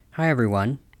Hi,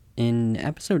 everyone. In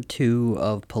episode 2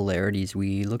 of Polarities,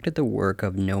 we looked at the work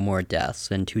of No More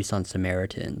Deaths and Tucson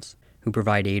Samaritans, who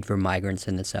provide aid for migrants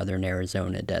in the southern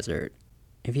Arizona desert.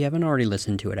 If you haven't already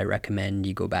listened to it, I recommend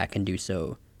you go back and do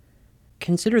so.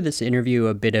 Consider this interview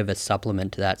a bit of a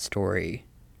supplement to that story.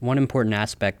 One important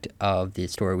aspect of the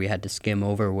story we had to skim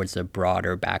over was the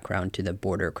broader background to the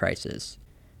border crisis.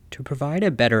 To provide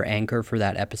a better anchor for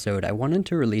that episode, I wanted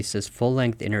to release this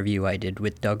full-length interview I did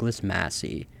with Douglas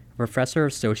Massey, professor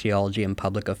of sociology and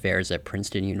public affairs at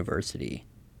Princeton University.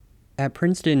 At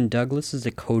Princeton, Douglas is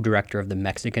a co-director of the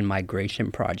Mexican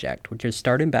Migration Project, which was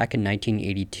started back in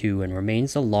 1982 and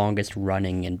remains the longest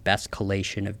running and best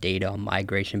collation of data on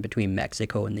migration between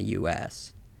Mexico and the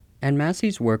US. And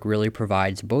Massey's work really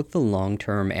provides both the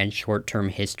long-term and short-term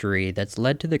history that's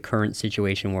led to the current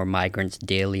situation where migrants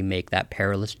daily make that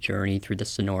perilous journey through the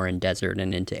Sonoran Desert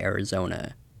and into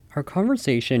Arizona. Our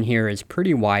conversation here is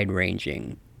pretty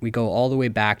wide-ranging. We go all the way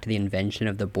back to the invention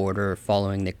of the border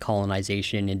following the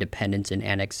colonization, independence, and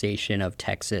annexation of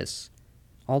Texas,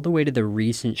 all the way to the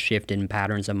recent shift in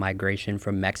patterns of migration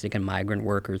from Mexican migrant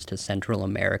workers to Central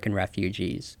American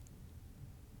refugees.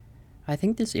 I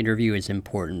think this interview is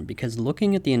important because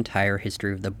looking at the entire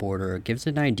history of the border gives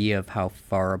an idea of how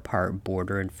far apart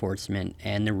border enforcement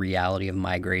and the reality of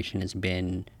migration has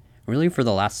been really for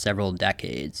the last several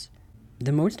decades.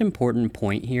 The most important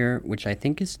point here, which I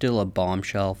think is still a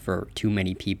bombshell for too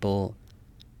many people,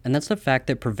 and that's the fact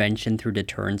that prevention through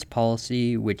deterrence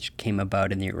policy, which came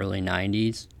about in the early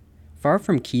 90s, far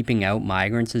from keeping out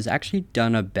migrants, has actually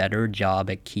done a better job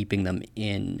at keeping them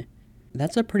in.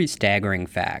 That's a pretty staggering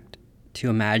fact. To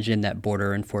imagine that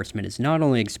border enforcement is not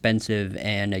only expensive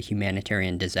and a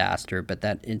humanitarian disaster, but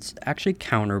that it's actually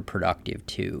counterproductive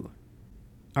too.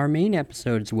 Our main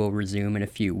episodes will resume in a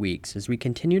few weeks as we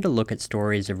continue to look at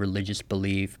stories of religious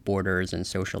belief, borders, and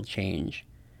social change,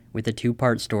 with a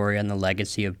two-part story on the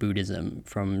legacy of Buddhism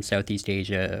from Southeast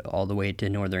Asia all the way to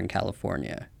Northern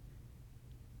California.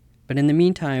 But in the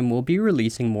meantime, we'll be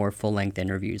releasing more full-length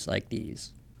interviews like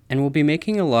these. And we'll be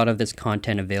making a lot of this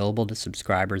content available to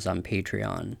subscribers on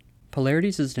Patreon.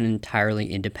 Polarities is an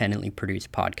entirely independently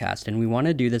produced podcast, and we want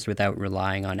to do this without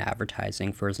relying on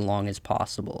advertising for as long as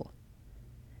possible.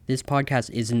 This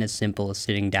podcast isn't as simple as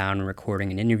sitting down and recording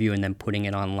an interview and then putting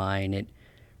it online. It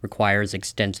requires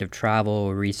extensive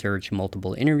travel, research,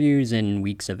 multiple interviews, and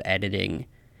weeks of editing.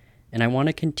 And I want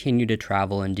to continue to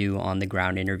travel and do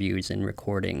on-the-ground interviews and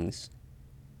recordings.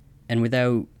 And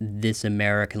without this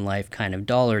American life kind of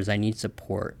dollars, I need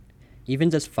support. Even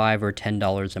just $5 or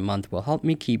 $10 a month will help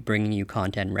me keep bringing you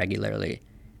content regularly,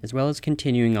 as well as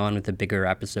continuing on with the bigger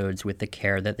episodes with the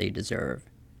care that they deserve.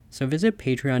 So visit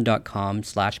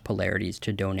patreon.com/polarities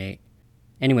to donate.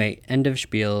 Anyway, end of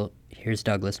spiel. Here's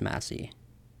Douglas Massey.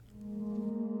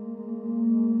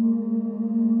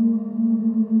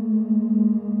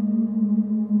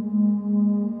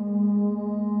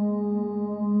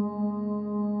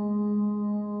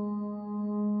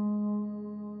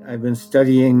 I've been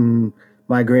studying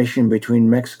migration between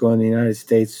Mexico and the United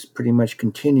States pretty much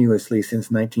continuously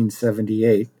since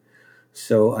 1978.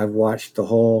 So I've watched the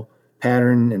whole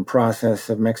pattern and process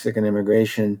of Mexican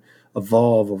immigration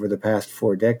evolve over the past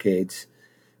 4 decades.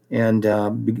 And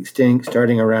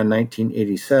starting around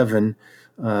 1987,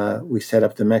 we set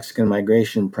up the Mexican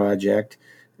Migration Project.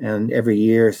 And every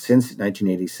year since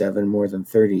 1987, more than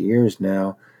 30 years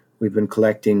now, we've been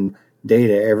collecting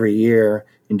data every year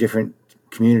in different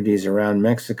communities around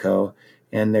Mexico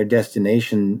and their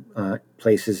destination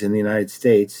places in the United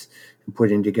States, and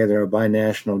putting together a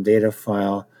binational data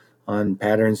file on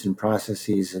patterns and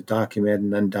processes of documented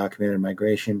and undocumented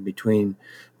migration between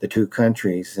the two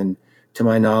countries. And to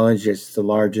my knowledge, it's the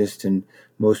largest and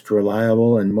most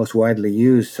reliable and most widely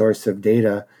used source of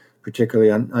data, particularly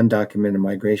on undocumented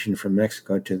migration from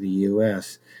Mexico to the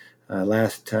U.S.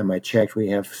 Last time I checked, we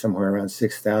have somewhere around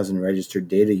 6,000 registered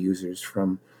data users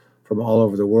from all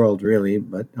over the world, really,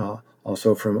 but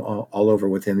also from all over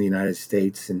within the United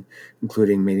States, and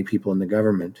including many people in the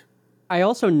government. I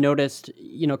also noticed,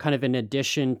 kind of in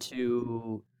addition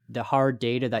to the hard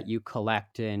data that you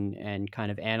collect and kind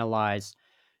of analyze,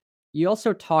 you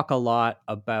also talk a lot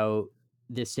about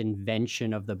this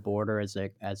invention of the border as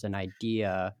an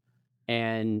idea,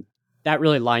 and that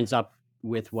really lines up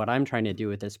with what I'm trying to do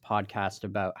with this podcast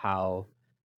about how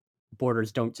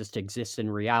borders don't just exist in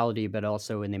reality, but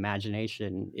also in the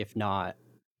imagination, if not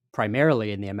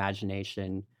primarily in the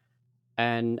imagination.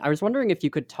 And I was wondering if you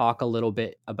could talk a little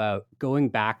bit about going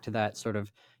back to that sort of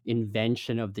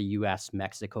invention of the US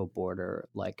Mexico border,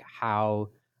 like how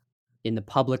in the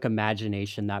public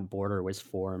imagination that border was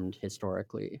formed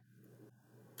historically.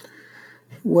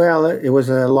 Well, it was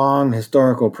a long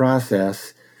historical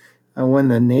process. When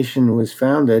the nation was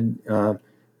founded under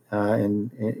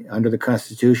the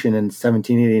Constitution in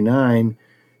 1789,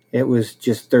 it was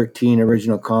just 13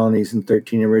 original colonies and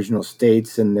 13 original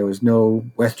states, and there was no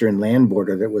western land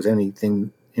border that was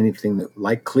anything that,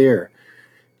 like clear.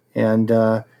 And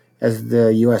as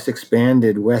the U.S.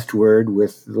 expanded westward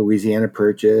with the Louisiana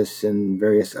Purchase and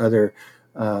various other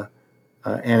uh,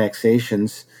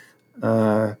 annexations,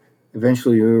 uh,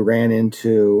 eventually we ran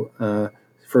into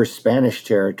first Spanish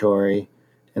territory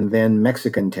and then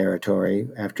Mexican territory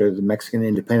after the Mexican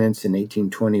independence in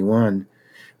 1821.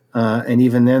 And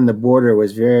even then, the border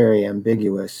was very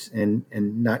ambiguous and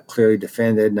not clearly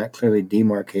defended, not clearly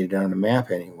demarcated on a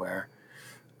map anywhere.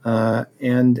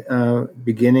 And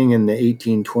beginning in the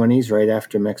 1820s, right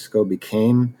after Mexico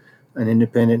became an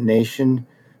independent nation,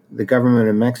 the government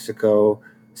of Mexico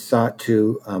sought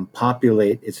to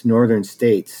populate its northern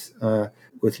states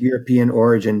with European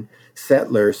origin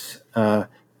settlers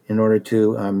in order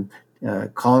to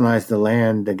colonize the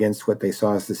land against what they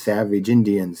saw as the savage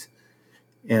Indians.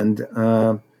 And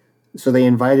so they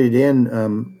invited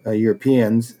in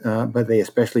Europeans, but they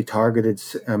especially targeted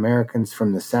Americans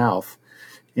from the South.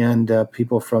 And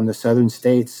people from the southern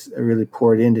states really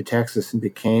poured into Texas and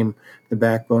became the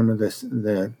backbone of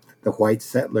the white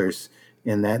settlers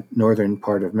in that northern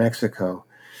part of Mexico.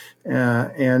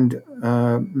 The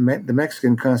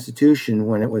Mexican Constitution,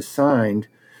 when it was signed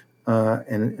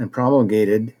and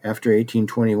promulgated after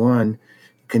 1821,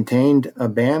 contained a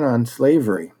ban on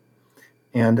slavery.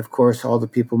 And of course, most of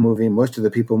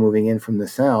the people moving in from the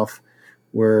South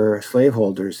were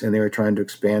slaveholders, and they were trying to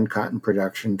expand cotton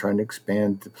production, trying to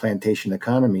expand the plantation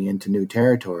economy into new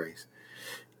territories.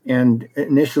 And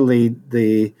initially,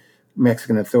 the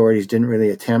Mexican authorities didn't really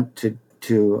attempt to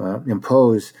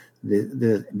impose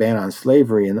the ban on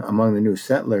slavery among the new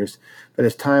settlers. But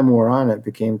as time wore on, it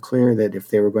became clear that if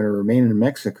they were going to remain in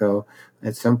Mexico,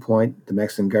 at some point, the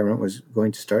Mexican government was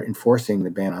going to start enforcing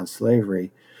the ban on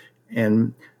slavery.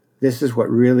 And this is what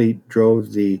really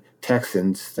drove the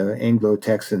Texans, the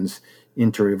Anglo-Texans,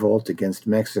 into revolt against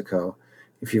Mexico.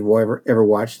 If you've ever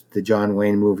watched the John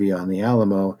Wayne movie on the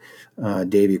Alamo,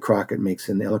 Davy Crockett makes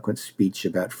an eloquent speech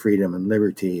about freedom and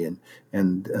liberty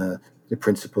and the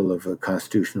principle of a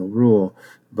constitutional rule.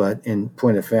 But in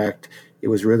point of fact, it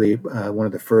was really one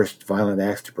of the first violent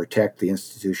acts to protect the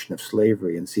institution of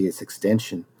slavery and see its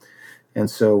extension. And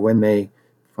so when they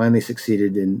finally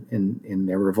succeeded in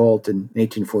their revolt in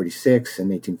 1846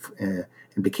 and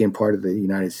became part of the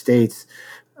United States,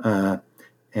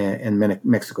 and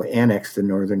Mexico annexed the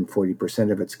northern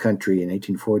 40% of its country in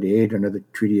 1848 under the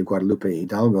Treaty of Guadalupe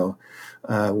Hidalgo.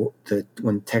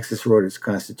 When Texas wrote its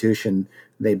constitution,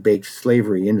 they baked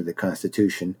slavery into the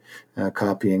Constitution,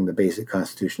 copying the basic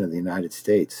Constitution of the United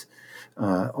States.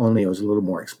 Only it was a little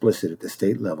more explicit at the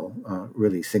state level,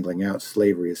 really singling out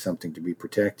slavery as something to be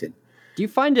protected. Do you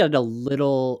find it a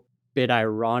little bit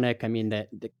ironic? I mean, that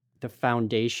the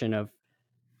foundation of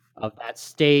that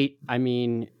state. I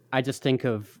mean, I just think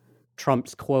of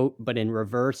Trump's quote, but in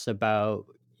reverse about,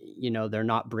 they're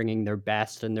not bringing their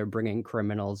best and they're bringing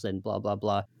criminals and blah blah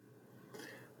blah.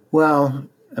 Well,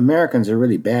 Americans are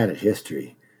really bad at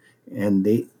history, and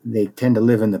they tend to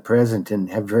live in the present and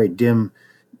have very dim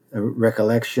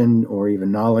recollection or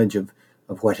even knowledge of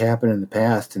what happened in the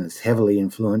past, and it's heavily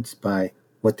influenced by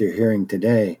what they're hearing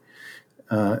today.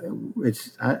 Uh,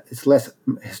 it's less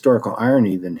historical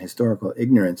irony than historical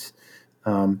ignorance.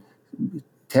 Um,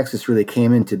 Texas really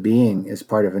came into being as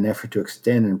part of an effort to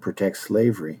extend and protect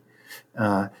slavery.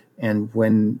 Uh, and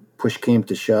when push came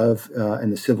to shove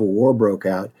and the Civil War broke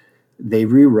out, they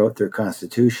rewrote their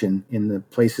Constitution in the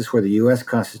places where the U.S.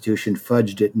 Constitution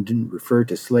fudged it and didn't refer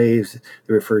to slaves.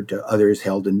 They referred to others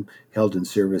held in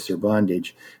service or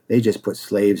bondage. They just put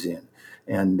slaves in,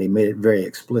 and they made it very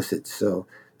explicit. So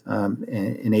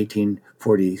in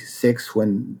 1846,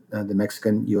 when the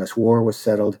Mexican-U.S. War was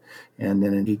settled, and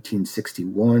then in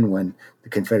 1861, when the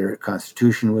Confederate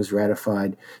Constitution was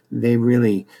ratified, they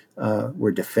really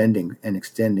were defending and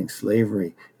extending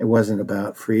slavery. It wasn't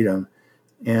about freedom.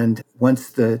 And once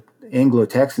the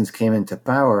Anglo-Texans came into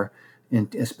power,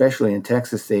 and especially in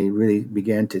Texas, they really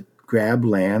began to grab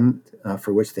land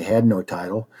for which they had no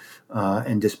title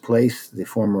and displace the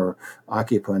former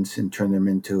occupants and turn them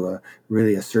into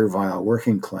really a servile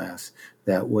working class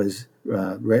that was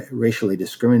racially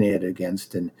discriminated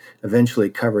against and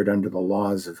eventually covered under the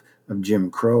laws of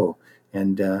Jim Crow.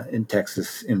 And in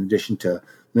Texas, in addition to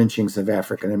lynchings of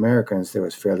African Americans, there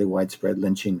was fairly widespread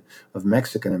lynching of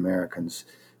Mexican Americans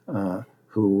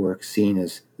who were seen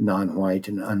as non-white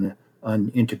and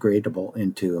unintegratable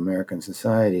into American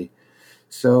society.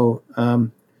 So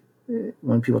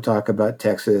when people talk about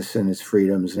Texas and its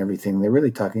freedoms and everything, they're really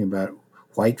talking about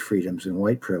white freedoms and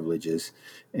white privileges.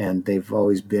 And they've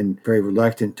always been very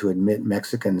reluctant to admit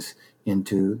Mexicans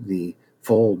into the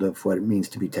fold of what it means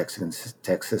to be Texas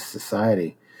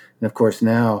society. And of course,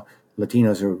 now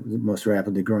Latinos are the most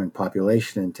rapidly growing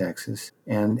population in Texas,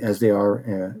 and as they are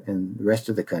in the rest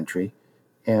of the country.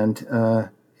 And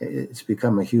it's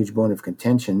become a huge bone of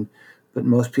contention, but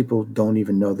most people don't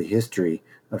even know the history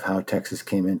of how Texas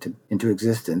came into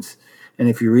existence. And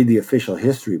if you read the official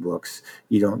history books,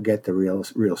 you don't get the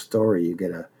real story. You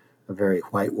get a very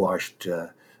whitewashed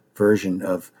version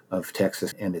of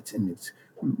Texas and its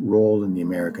role in the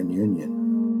American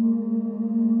Union.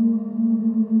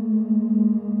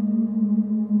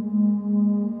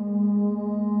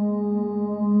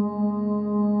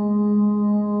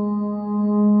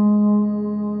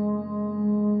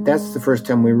 That's the first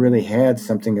time we really had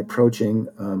something approaching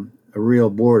a real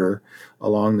border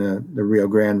along the Rio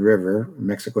Grande River.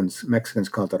 Mexicans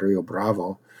call it the Rio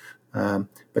Bravo.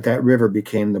 But that river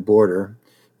became the border,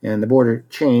 and the border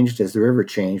changed as the river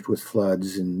changed with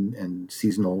floods and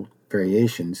seasonal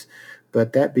variations.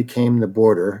 But that became the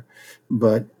border.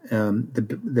 But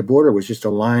the border was just a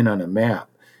line on a map.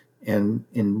 And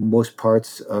in most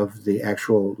parts of the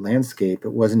actual landscape,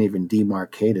 it wasn't even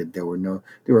demarcated. There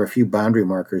were a few boundary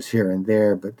markers here and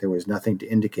there, but there was nothing to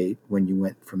indicate when you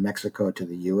went from Mexico to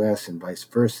the U.S. and vice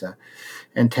versa.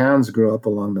 And towns grew up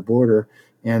along the border,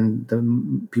 and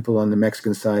the people on the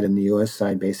Mexican side and the U.S.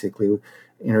 side basically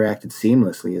interacted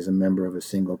seamlessly as a member of a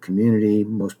single community.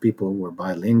 Most people were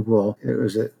bilingual. It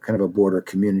was a kind of a border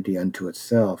community unto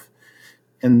itself.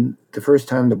 And the first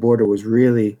time the border was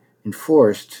really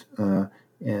enforced in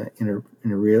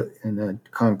a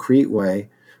concrete way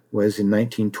was in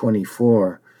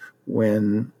 1924,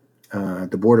 when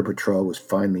the Border Patrol was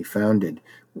finally founded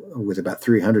with about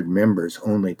 300 members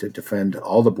only to defend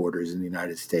all the borders in the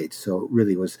United States. So it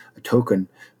really was a token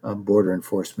border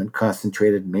enforcement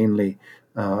concentrated mainly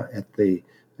at the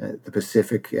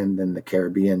Pacific and then the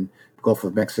Caribbean, Gulf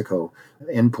of Mexico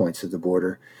endpoints of the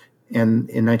border. And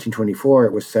in 1924,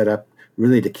 it was set up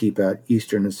really to keep out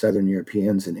Eastern and Southern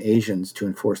Europeans and Asians to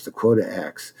enforce the Quota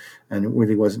Acts, and it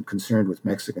really wasn't concerned with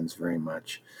Mexicans very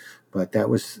much. But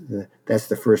that's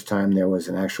the first time there was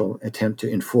an actual attempt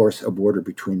to enforce a border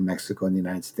between Mexico and the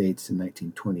United States in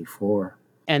 1924.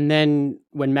 And then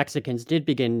when Mexicans did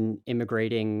begin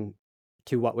immigrating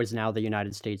to what was now the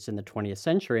United States in the 20th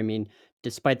century, I mean,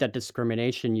 despite that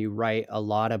discrimination, you write a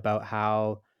lot about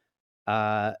how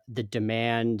the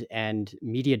demand and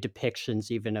media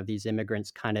depictions even of these immigrants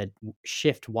kind of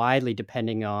shift widely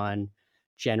depending on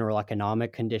general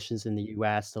economic conditions in the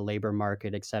U.S., the labor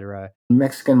market, et cetera.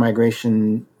 Mexican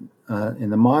migration in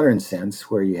the modern sense,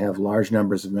 where you have large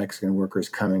numbers of Mexican workers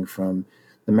coming from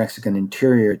the Mexican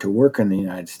interior to work in the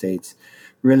United States,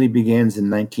 really begins in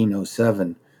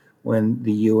 1907 when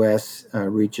the U.S.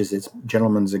 Reaches its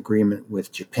gentleman's agreement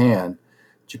with Japan.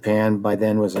 Japan by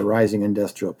then was a rising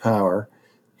industrial power,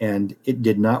 and it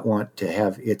did not want to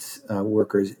have its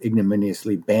workers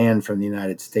ignominiously banned from the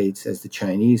United States as the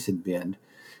Chinese had been.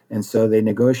 And so they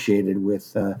negotiated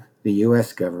with the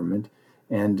U.S. government,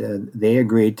 and they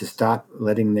agreed to stop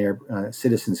letting their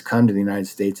citizens come to the United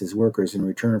States as workers, in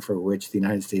return for which the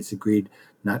United States agreed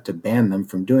not to ban them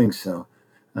from doing so.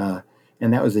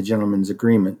 And that was a gentleman's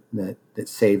agreement that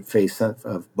saved face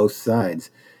of both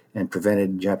sides and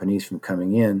prevented Japanese from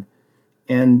coming in.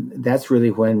 And that's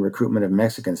really when recruitment of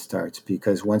Mexicans starts,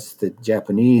 because once the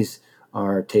Japanese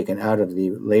are taken out of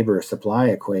the labor supply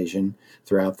equation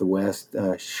throughout the West,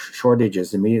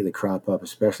 shortages immediately crop up,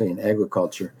 especially in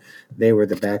agriculture. They were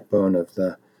the backbone of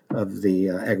the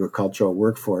agricultural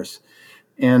workforce.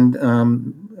 And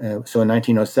so in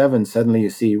 1907, suddenly you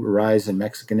see a rise in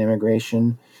Mexican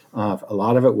immigration. A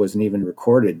lot of it wasn't even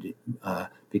recorded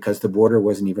because the border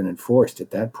wasn't even enforced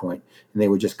at that point, and they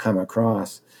would just come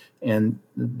across. And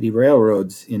the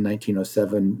railroads in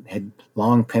 1907 had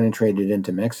long penetrated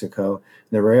into Mexico.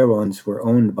 The railroads were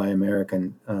owned by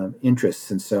American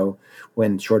interests, and so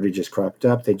when shortages cropped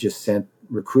up, they just sent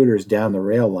recruiters down the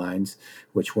rail lines,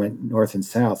 which went north and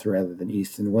south rather than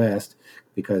east and west,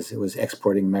 because it was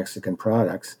exporting Mexican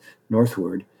products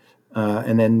northward.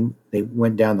 And then they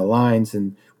went down the lines,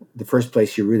 and the first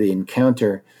place you really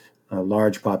encounter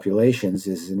large populations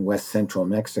is in west central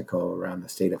Mexico, around the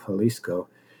state of Jalisco.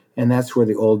 And that's where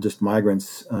the oldest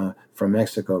migrants from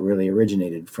Mexico really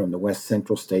originated, from the west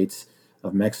central states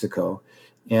of Mexico.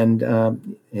 And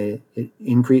it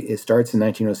starts in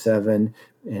 1907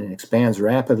 and it expands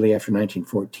rapidly after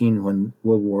 1914, when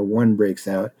World War I breaks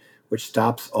out, which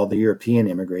stops all the European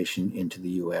immigration into the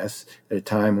U.S. at a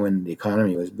time when the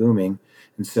economy was booming.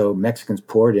 And so Mexicans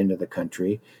poured into the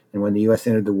country. And when the U.S.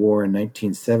 entered the war in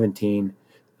 1917,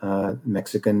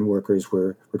 Mexican workers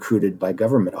were recruited by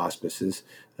government auspices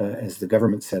as the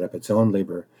government set up its own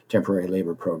temporary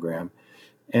labor program.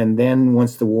 And then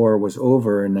once the war was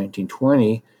over in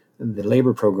 1920, the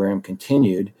labor program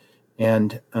continued.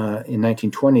 And in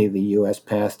 1920, the U.S.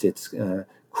 passed its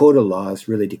quota laws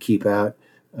really to keep out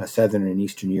Southern and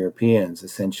Eastern Europeans,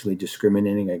 essentially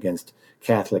discriminating against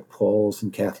Catholic Poles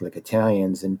and Catholic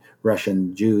Italians and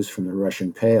Russian Jews from the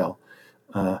Russian Pale.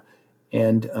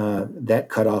 And that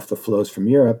cut off the flows from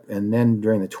Europe. And then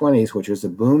during the 20s, which was a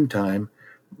boom time,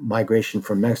 migration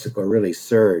from Mexico really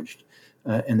surged.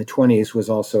 And the 20s was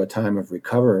also a time of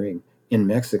recovering in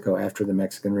Mexico after the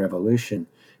Mexican Revolution.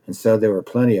 And so there were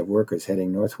plenty of workers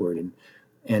heading northward.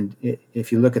 And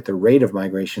if you look at the rate of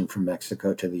migration from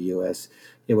Mexico to the U.S.,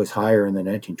 it was higher in the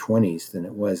 1920s than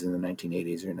it was in the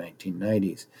 1980s or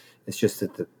 1990s. It's just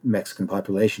that the Mexican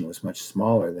population was much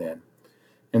smaller then.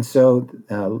 And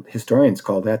so historians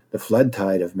call that the flood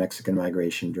tide of Mexican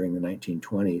migration during the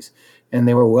 1920s. And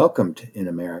they were welcomed in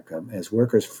America as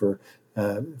workers for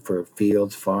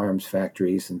fields, farms,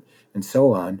 factories, and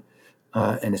so on.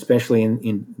 And especially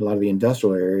in a lot of the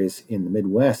industrial areas in the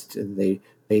Midwest,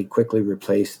 they quickly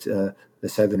replaced the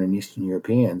Southern and Eastern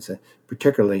Europeans,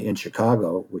 particularly in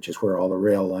Chicago, which is where all the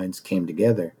rail lines came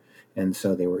together. And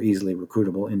so they were easily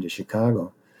recruitable into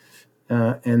Chicago.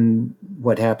 And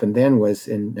what happened then was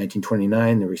in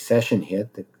 1929, the recession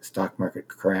hit, the stock market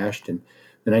crashed, and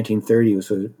the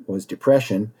 1930s was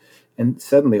depression. And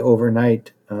suddenly,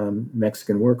 overnight,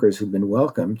 Mexican workers who'd been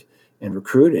welcomed and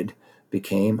recruited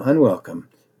became unwelcome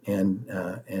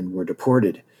and were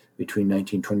deported. Between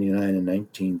 1929 and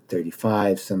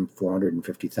 1935, some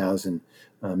 450,000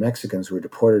 Mexicans were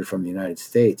deported from the United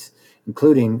States,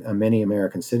 including many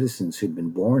American citizens who'd been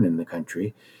born in the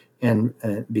country. And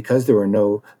because there were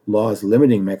no laws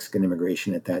limiting Mexican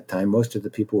immigration at that time, most of the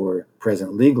people were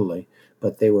present legally,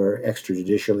 but they were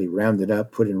extrajudicially rounded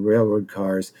up, put in railroad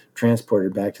cars,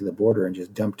 transported back to the border, and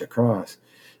just dumped across.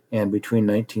 And between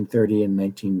 1930 and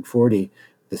 1940,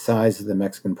 the size of the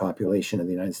Mexican population of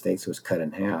the United States was cut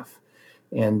in half.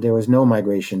 And there was no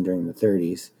migration during the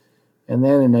 30s. And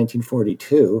then in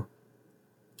 1942,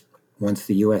 once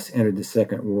the U.S. entered the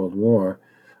Second World War,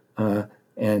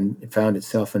 and found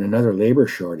itself in another labor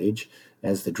shortage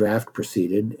as the draft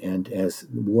proceeded and as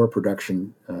war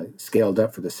production scaled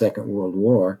up for the Second World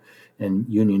War, and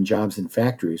union jobs in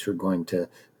factories were going to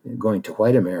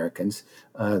white Americans.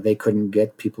 They couldn't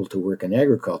get people to work in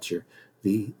agriculture.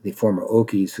 The former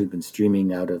Okies who'd been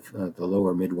streaming out of the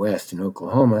lower Midwest in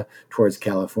Oklahoma towards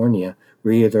California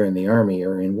were either in the army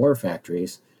or in war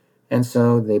factories. And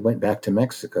so they went back to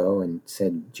Mexico and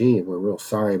said, gee, we're real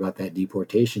sorry about that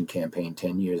deportation campaign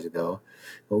 10 years ago,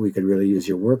 but we could really use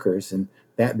your workers. And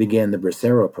that began the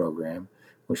Bracero program,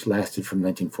 which lasted from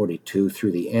 1942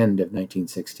 through the end of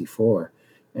 1964.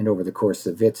 And over the course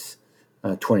of its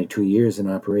 22 years in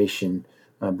operation,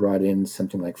 brought in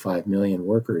something like 5 million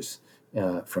workers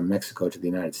from Mexico to the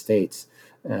United States.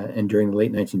 And during the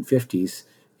late 1950s,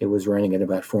 it was running at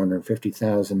about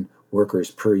 450,000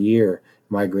 workers per year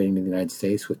migrating to the United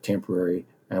States with temporary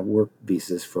work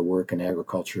visas for work in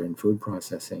agriculture and food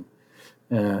processing.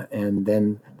 And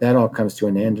then that all comes to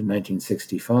an end in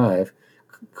 1965.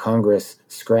 Congress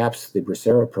scraps the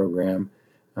Bracero program,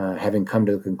 having come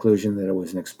to the conclusion that it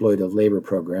was an exploitative labor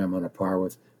program on a par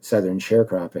with Southern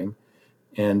sharecropping,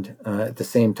 and at the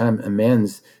same time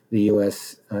amends the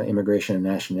U.S. Immigration and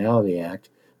Nationality Act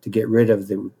to get rid of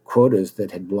the quotas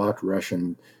that had blocked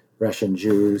Russian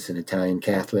Jews and Italian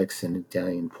Catholics and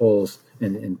Italian Poles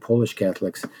and Polish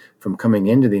Catholics from coming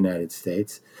into the United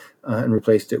States, and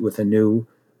replaced it with a new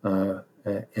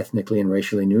ethnically and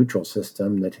racially neutral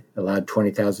system that allowed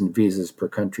 20,000 visas per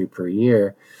country per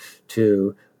year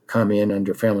to come in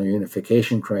under family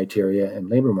unification criteria and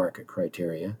labor market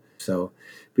criteria. So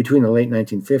between the late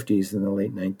 1950s and the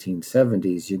late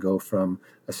 1970s, you go from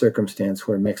a circumstance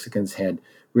where Mexicans had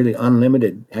really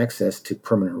unlimited access to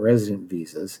permanent resident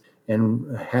visas, and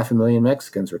 500,000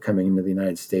 Mexicans were coming into the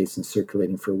United States and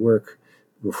circulating for work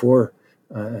before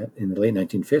in the late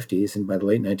 1950s. And by the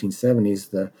late 1970s,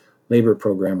 the labor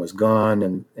program was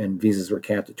gone, and visas were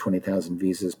capped at 20,000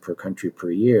 visas per country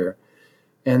per year.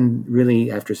 And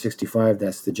really, after 65,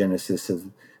 that's the genesis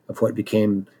of what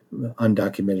became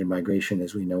undocumented migration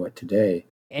as we know it today.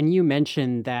 And you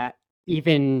mentioned that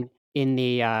even in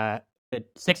the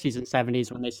 60s and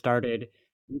 70s, when they started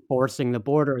enforcing the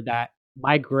border, that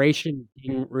migration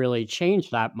didn't really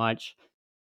change that much.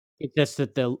 It's just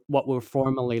that what were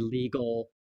formerly legal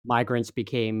migrants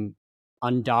became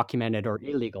undocumented or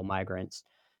illegal migrants.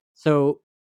 So,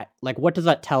 like, what does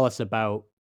that tell us about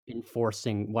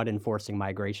enforcing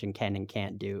migration can and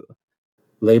can't do?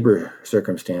 Labor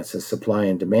circumstances, supply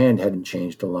and demand hadn't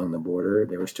changed along the border.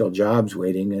 There were still jobs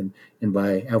waiting, and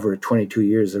by over 22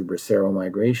 years of Bracero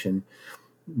migration,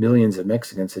 millions of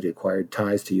Mexicans had acquired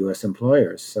ties to U.S.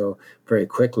 employers. So very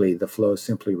quickly, the flows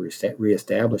simply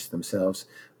reestablished themselves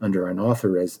under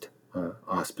unauthorized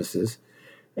auspices.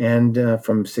 And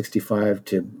from 65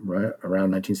 to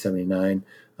around 1979,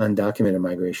 undocumented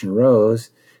migration rose.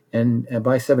 And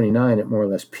by 79, it more or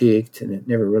less peaked, and it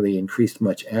never really increased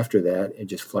much after that. It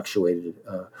just fluctuated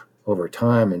over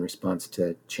time in response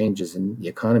to changes in the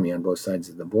economy on both sides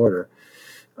of the border.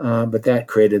 But that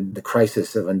created the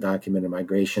crisis of undocumented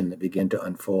migration that began to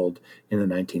unfold in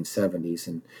the 1970s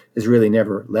and has really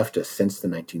never left us since the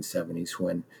 1970s,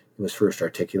 when it was first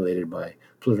articulated by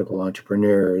political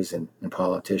entrepreneurs and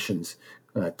politicians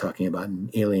talking about an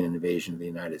alien invasion of the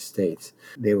United States.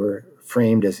 They were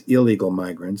framed as illegal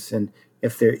migrants, and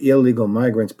if they're illegal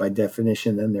migrants, by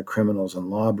definition, then they're criminals and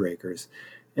lawbreakers.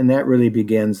 And that really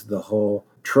begins the whole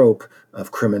trope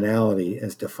of criminality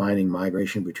as defining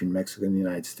migration between Mexico and the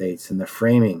United States, and the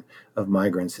framing of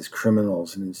migrants as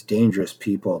criminals and as dangerous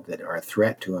people that are a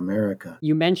threat to America.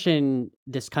 You mentioned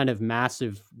this kind of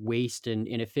massive waste and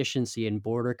inefficiency in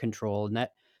border control, and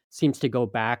that seems to go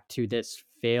back to this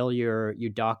failure you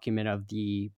document of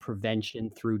the prevention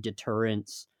through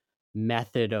deterrence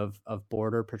method of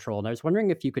border patrol. And I was wondering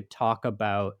if you could talk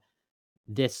about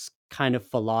this kind of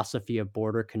philosophy of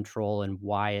border control and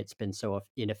why it's been so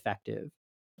ineffective.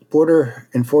 Border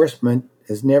enforcement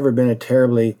has never been a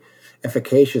terribly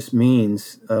efficacious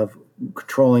means of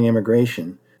controlling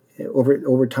immigration.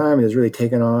 Over time, it has really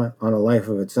taken on a life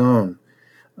of its own.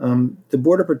 The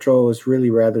Border Patrol was really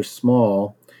rather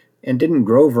small and didn't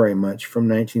grow very much from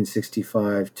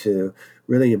 1965 to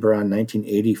really around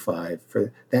 1985.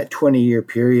 For that 20-year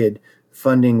period,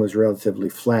 funding was relatively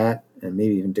flat and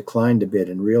maybe even declined a bit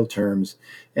in real terms,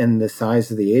 and the size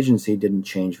of the agency didn't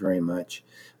change very much.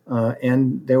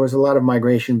 And there was a lot of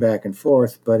migration back and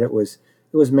forth, but it was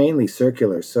mainly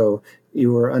circular. So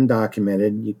you were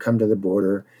undocumented, you come to the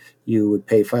border, you would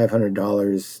pay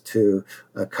 $500 to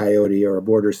a coyote or a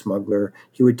border smuggler.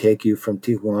 He would take you from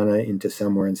Tijuana into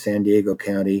somewhere in San Diego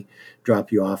County,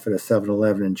 drop you off at a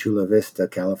 7-Eleven in Chula Vista,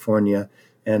 California,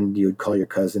 and you would call your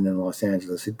cousin in Los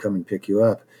Angeles who'd come and pick you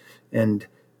up. And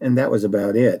that was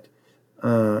about it.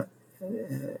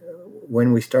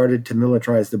 When we started to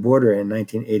militarize the border in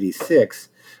 1986,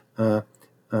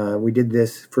 we did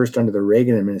this first under the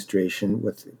Reagan administration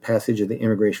with passage of the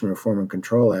Immigration Reform and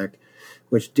Control Act,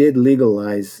 which did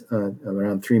legalize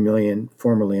around 3 million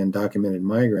formerly undocumented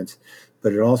migrants,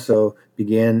 but it also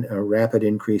began a rapid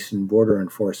increase in border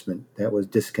enforcement that was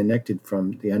disconnected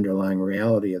from the underlying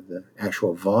reality of the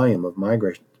actual volume of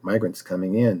migrants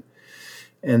coming in.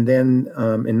 And then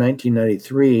in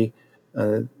 1993,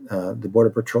 the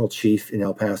Border Patrol chief in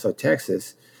El Paso,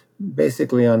 Texas,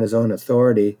 basically on his own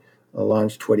authority,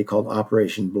 launched what he called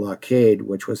Operation Blockade,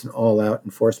 which was an all-out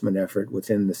enforcement effort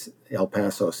within the El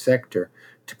Paso sector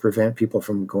to prevent people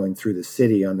from going through the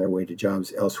city on their way to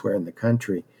jobs elsewhere in the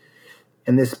country.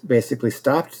 And this basically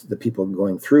stopped the people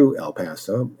going through El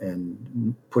Paso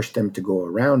and pushed them to go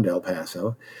around El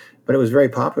Paso. But it was very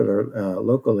popular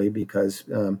locally because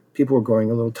people were growing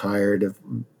a little tired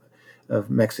of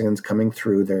Mexicans coming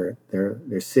through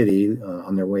their city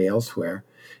on their way elsewhere.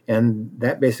 And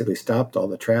that basically stopped all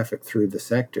the traffic through the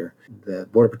sector. The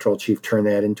Border Patrol chief turned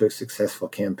that into a successful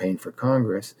campaign for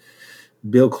Congress.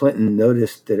 Bill Clinton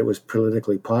noticed that it was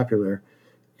politically popular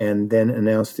and then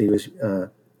announced that he was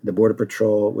the Border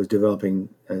Patrol was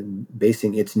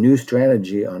basing its new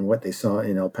strategy on what they saw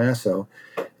in El Paso.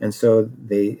 And so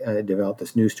they developed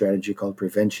this new strategy called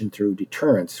prevention through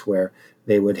deterrence, where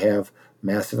they would have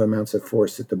massive amounts of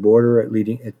force at the border,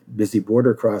 at busy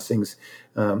border crossings.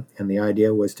 And the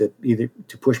idea was to either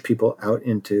to push people out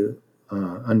into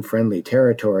unfriendly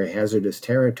territory, hazardous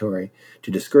territory,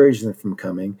 to discourage them from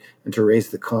coming and to raise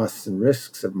the costs and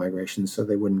risks of migration so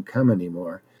they wouldn't come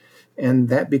anymore. And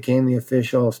that became the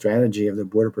official strategy of the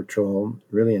Border Patrol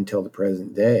really until the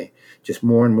present day, just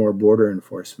more and more border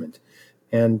enforcement.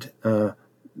 And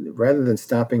rather than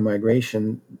stopping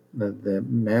migration, the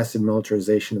massive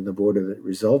militarization of the border that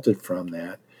resulted from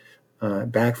that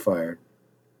backfired.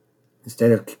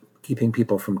 Instead of keeping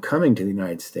people from coming to the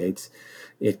United States,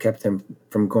 it kept them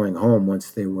from going home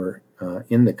once they were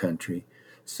in the country.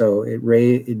 So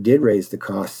it did raise the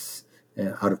costs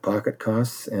out-of-pocket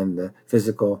costs and the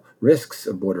physical risks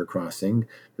of border crossing.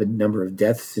 The number of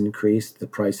deaths increased. The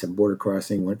price of border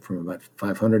crossing went from about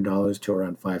 $500 to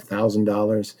around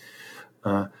 $5,000.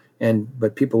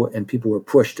 But people were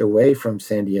pushed away from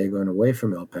San Diego and away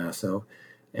from El Paso,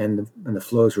 and the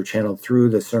flows were channeled through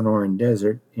the Sonoran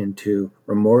Desert into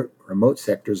remote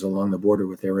sectors along the border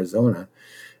with Arizona.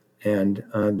 And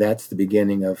that's the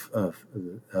beginning of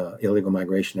illegal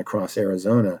migration across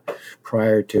Arizona.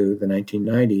 Prior to the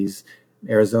 1990s,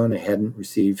 Arizona hadn't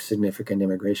received significant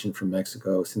immigration from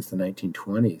Mexico since the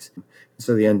 1920s.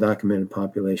 So the undocumented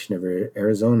population of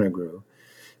Arizona grew.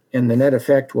 And the net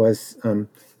effect was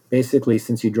basically,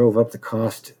 since you drove up the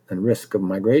cost and risk of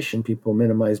migration, people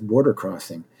minimized border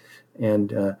crossing. And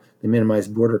they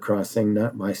minimized border crossing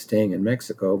not by staying in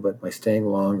Mexico, but by staying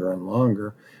longer and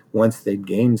longer. Once they'd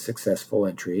gained successful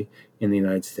entry in the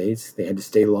United States, they had to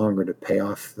stay longer to pay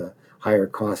off the higher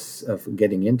costs of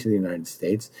getting into the United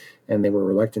States, and they were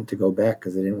reluctant to go back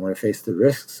because they didn't want to face the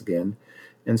risks again.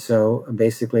 And so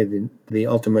basically the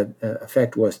ultimate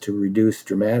effect was to reduce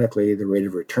dramatically the rate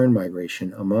of return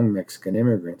migration among Mexican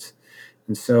immigrants.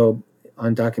 And so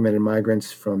undocumented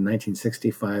migrants from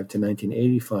 1965 to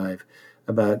 1985,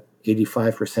 about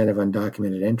 85% of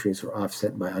undocumented entries were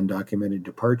offset by undocumented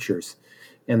departures.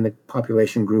 And the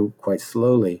population grew quite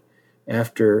slowly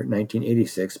after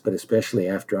 1986, but especially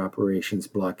after Operations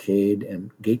Blockade and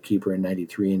Gatekeeper in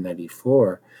 93 and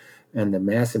 94, and the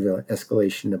massive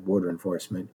escalation of border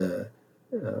enforcement. The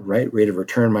rate of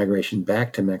return migration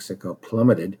back to Mexico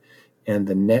plummeted, and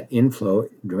the net inflow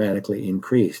dramatically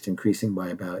increasing by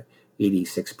about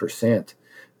 86%.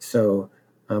 So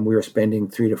we were spending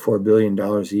 $3 to $4 billion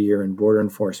a year in border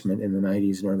enforcement in the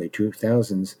 90s and early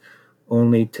 2000s,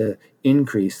 only to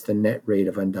increase the net rate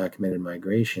of undocumented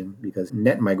migration, because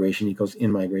net migration equals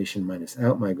in-migration minus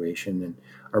out-migration, and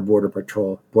our border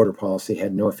policy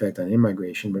had no effect on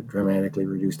in-migration, but dramatically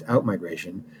reduced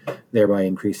out-migration, thereby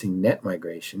increasing net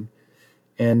migration.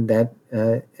 And that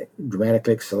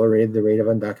dramatically accelerated the rate of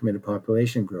undocumented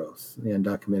population growth. The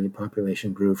undocumented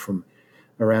population grew from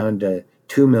around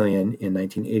 2 million in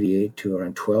 1988 to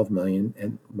around 12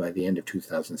 million by the end of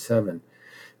 2007.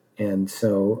 And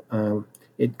so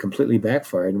it completely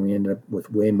backfired, and we ended up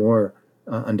with way more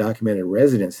undocumented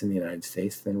residents in the United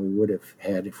States than we would have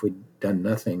had if we'd done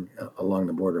nothing along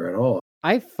the border at all.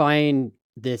 I find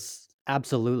this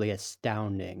absolutely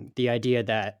astounding. The idea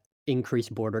that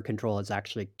increased border control has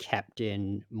actually kept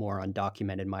in more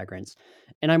undocumented migrants.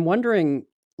 And I'm wondering,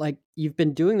 like, you've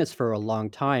been doing this for a long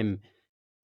time.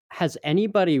 Has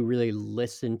anybody really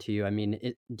listened to you? I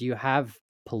mean, do you have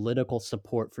political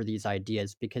support for these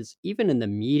ideas? Because even in the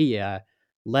media,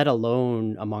 let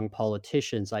alone among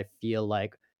politicians, I feel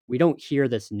like we don't hear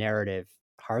this narrative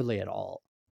hardly at all.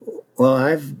 Well,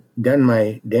 I've done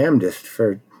my damnedest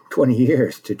for 20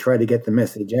 years to try to get the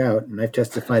message out, and I've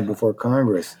testified before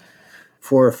Congress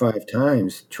 4 or 5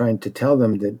 times trying to tell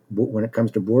them that when it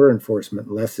comes to border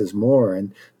enforcement, less is more,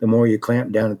 and the more you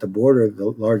clamp down at the border, the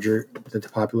larger the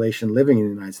population living in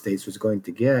the United States was going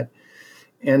to get.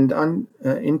 And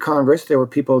in Congress, there were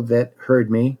people that heard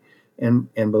me and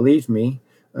believed me.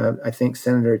 I think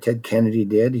Senator Ted Kennedy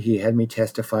did. He had me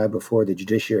testify before the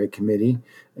Judiciary Committee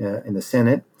in the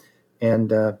Senate.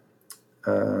 And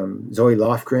Zoe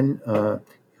Lofgren,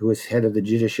 who was head of the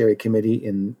Judiciary Committee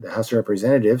in the House of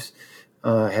Representatives,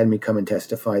 had me come and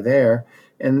testify there.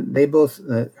 And they both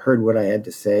heard what I had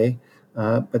to say,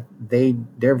 but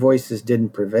their voices didn't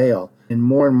prevail. And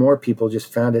more people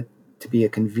just found it to be a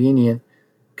convenient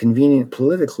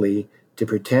politically to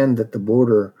pretend that the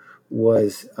border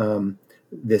was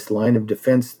this line of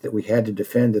defense that we had to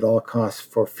defend at all costs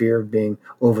for fear of being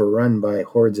overrun by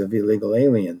hordes of illegal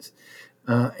aliens.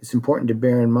 It's important to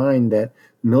bear in mind that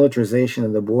militarization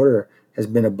of the border has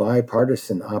been a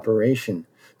bipartisan operation.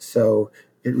 So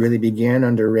it really began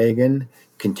under Reagan,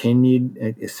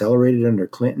 continued, accelerated under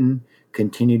Clinton,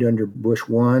 continued under Bush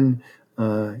 1,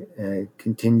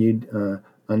 continued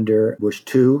under Bush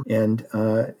 2, and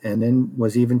then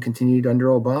was even continued under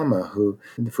Obama, who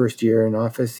in the first year in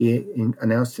office, he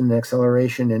announced an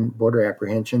acceleration in border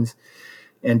apprehensions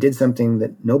and did something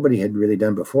that nobody had really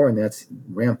done before, and that's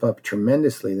ramp up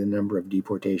tremendously the number of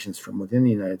deportations from within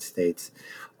the United States,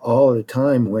 all at a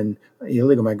time when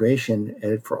illegal migration,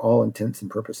 for all intents and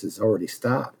purposes, already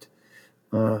stopped.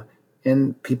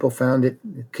 And people found it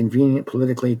convenient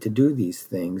politically to do these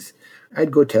things.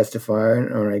 I'd go testify,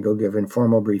 or I'd go give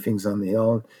informal briefings on the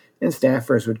Hill, and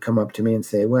staffers would come up to me and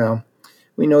say, well,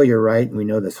 we know you're right, and we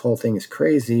know this whole thing is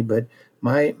crazy, but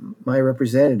my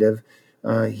representative,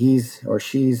 he's or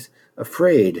she's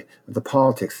afraid of the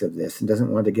politics of this and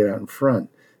doesn't want to get out in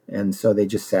front. And so they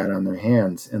just sat on their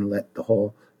hands and let the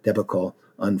whole debacle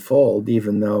unfold,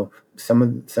 even though some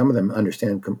of them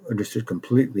understood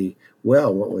completely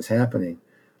well what was happening.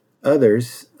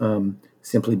 Others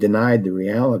simply denied the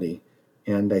reality,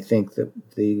 and I think that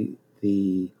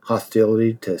the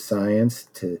hostility to science,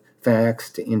 to facts,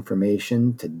 to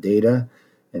information, to data,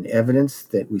 and evidence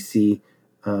that we see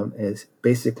as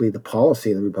basically the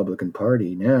policy of the Republican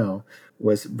Party now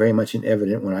was very much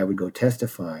evident when I would go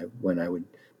testify, when I would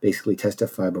basically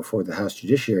testify before the House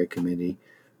Judiciary Committee.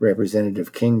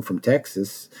 Representative King from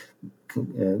Texas,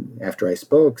 after I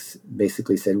spoke,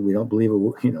 basically said, "We don't believe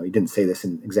it." He didn't say this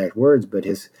in exact words, but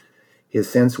his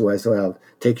sense was, "Well,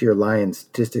 take your lying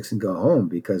statistics and go home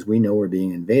because we know we're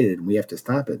being invaded and we have to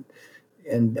stop it."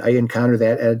 And I encounter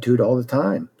that attitude all the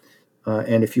time.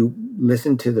 And if you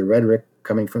listen to the rhetoric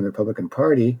coming from the Republican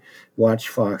Party, watch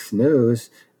Fox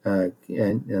News, and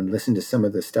listen to some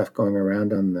of the stuff going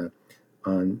around on the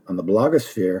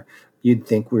blogosphere, you'd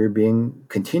think we're being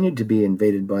continued to be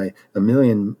invaded by a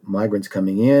million migrants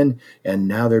coming in, and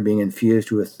now they're being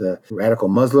infused with the radical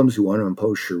Muslims who want to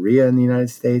impose Sharia in the United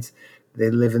States.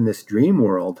 They live in this dream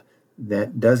world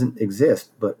that doesn't exist,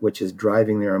 but which is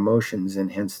driving their emotions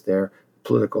and hence their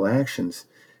political actions.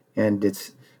 And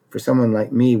it's, for someone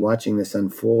like me watching this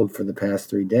unfold for the past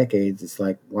 3 decades, it's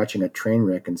like watching a train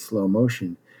wreck in slow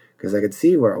motion, because I could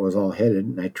see where it was all headed,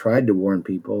 and I tried to warn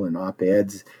people in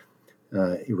op-eds,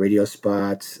 radio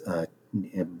spots,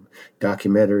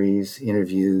 documentaries,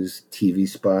 interviews, TV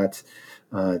spots,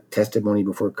 testimony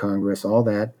before Congress, all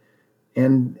that.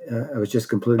 And I was just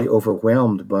completely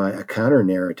overwhelmed by a counter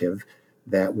narrative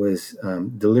that was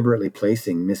deliberately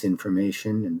placing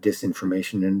misinformation and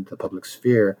disinformation in the public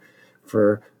sphere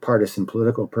for partisan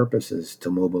political purposes, to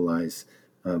mobilize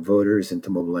voters and to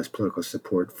mobilize political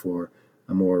support for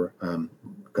a more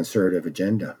conservative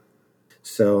agenda.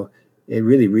 So it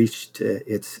really reached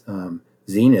its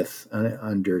zenith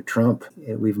under Trump.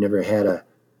 We've never had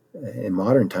in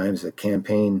modern times, a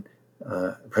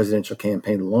presidential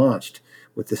campaign launched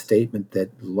with the statement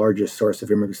that the largest source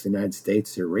of immigrants in the United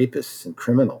States are rapists and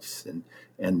criminals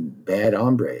and bad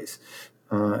hombres.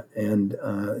 And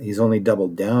he's only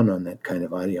doubled down on that kind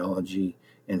of ideology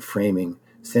and framing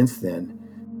since then.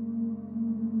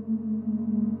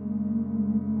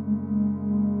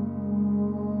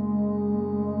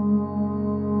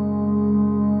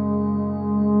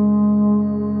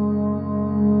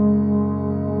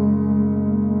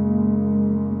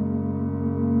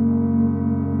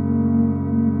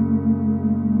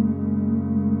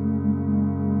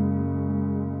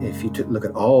 If you look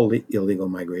at all illegal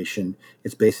migration,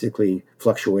 it's basically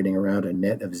fluctuating around a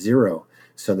net of zero.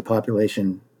 So the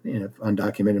population of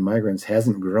undocumented migrants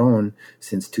hasn't grown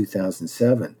since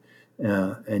 2007.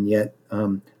 And yet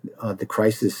the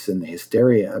crisis and the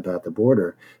hysteria about the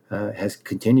border has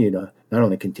continued, not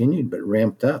only continued, but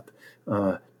ramped up,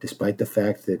 despite the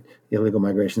fact that illegal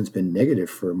migration has been negative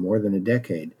for more than a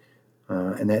decade.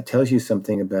 And that tells you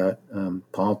something about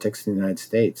politics in the United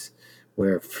States,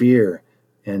 where fear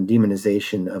and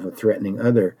demonization of a threatening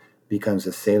other becomes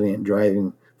a salient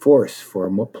driving force for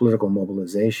political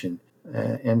mobilization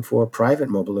and for private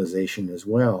mobilization as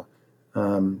well.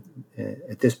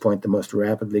 At this point, the most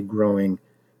rapidly growing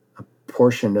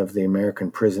portion of the American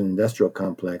prison industrial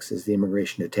complex is the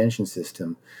immigration detention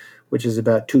system, which is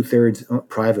about 2/3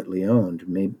 privately owned,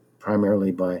 made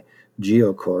primarily by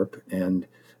GeoCorp and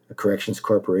the Corrections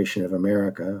Corporation of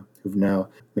America, who've now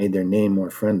made their name more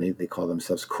friendly. They call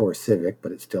themselves Core Civic,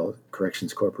 but it's still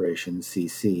Corrections Corporation,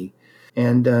 CC.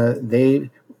 And they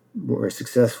were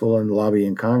successful in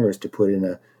lobbying Congress to put in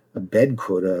a bed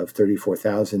quota of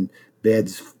 34,000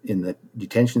 beds in the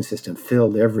detention system,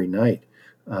 filled every night.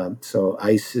 So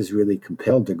ICE is really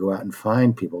compelled to go out and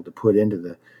find people to put into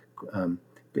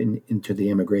the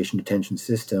immigration detention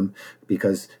system,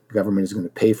 because the government is going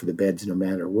to pay for the beds no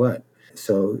matter what.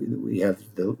 So we have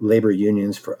the labor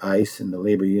unions for ICE and the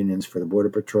labor unions for the Border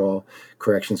Patrol,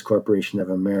 Corrections Corporation of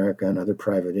America, and other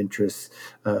private interests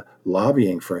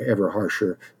lobbying for ever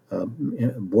harsher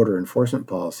border enforcement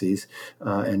policies,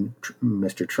 and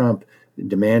Mr. Trump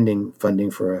demanding funding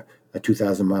for a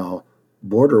 2,000-mile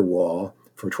border wall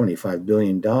for $25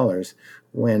 billion,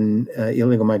 when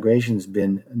illegal migration has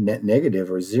been net negative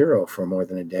or zero for more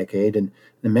than a decade. And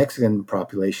the Mexican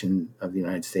population of the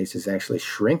United States is actually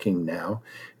shrinking now,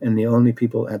 and the only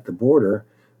people at the border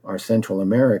are Central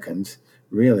Americans.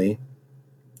 Really,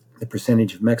 the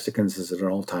percentage of Mexicans is at an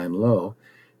all-time low.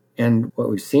 And what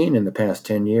we've seen in the past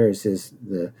 10 years is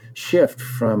the shift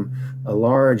from a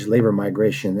large labor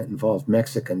migration that involved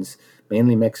Mexicans,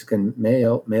 mainly Mexican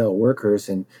male workers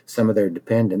and some of their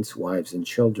dependents, wives and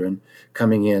children,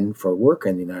 coming in for work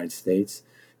in the United States.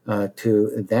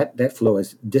 To that flow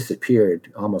has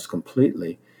disappeared almost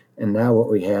completely. And now what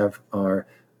we have are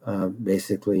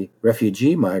basically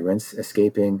refugee migrants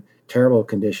escaping terrible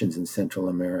conditions in Central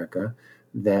America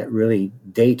that really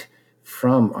date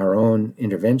from our own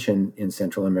intervention in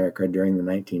Central America during the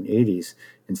 1980s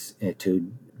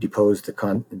to depose the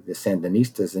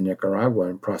Sandinistas in Nicaragua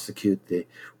and prosecute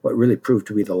what really proved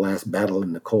to be the last battle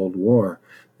in the Cold War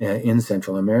in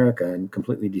Central America and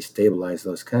completely destabilize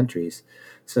those countries.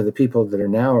 So the people that are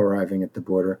now arriving at the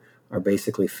border are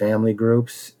basically family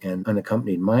groups and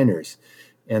unaccompanied minors.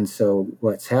 And so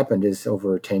what's happened is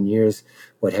over 10 years,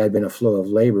 what had been a flow of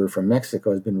labor from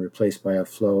Mexico has been replaced by a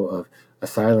flow of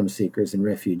asylum seekers and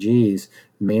refugees,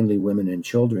 mainly women and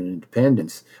children and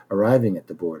dependents, arriving at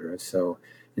the border. So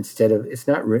instead of,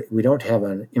 we don't have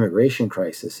an immigration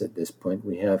crisis at this point.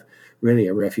 We have really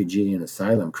a refugee and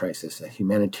asylum crisis, a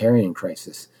humanitarian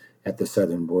crisis at the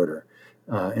southern border.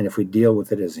 And if we deal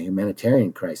with it as a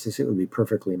humanitarian crisis, it would be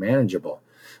perfectly manageable.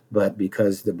 But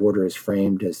because the border is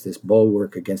framed as this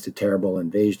bulwark against a terrible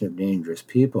invasion of dangerous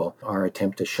people, our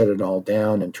attempt to shut it all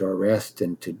down and to arrest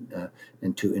and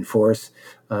to enforce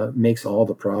makes all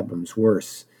the problems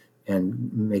worse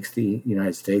and makes the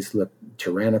United States look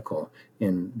tyrannical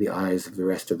in the eyes of the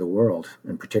rest of the world,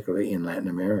 and particularly in Latin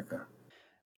America.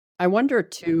 I wonder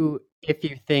too if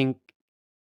you think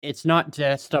it's not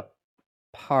just a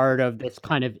part of this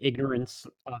kind of ignorance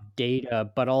of data,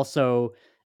 but also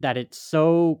that it's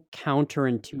so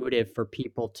counterintuitive for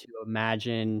people to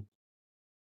imagine.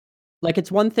 Like,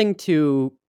 it's one thing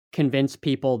to convince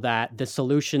people that the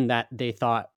solution that they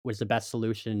thought was the best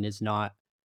solution is not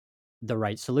the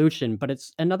right solution, but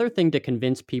it's another thing to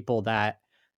convince people that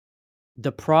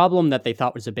the problem that they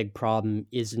thought was a big problem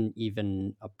isn't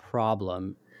even a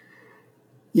problem.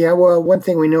 Yeah, well, one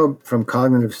thing we know from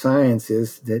cognitive science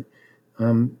is that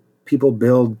people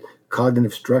build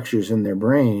cognitive structures in their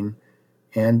brain,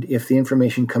 and if the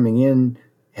information coming in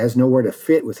has nowhere to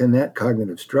fit within that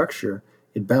cognitive structure,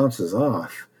 it bounces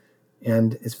off.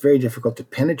 And it's very difficult to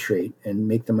penetrate and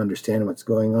make them understand what's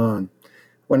going on.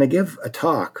 When I give a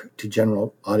talk to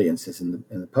general audiences in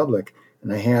the public,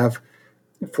 and I have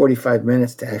 45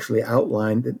 minutes to actually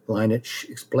outline it,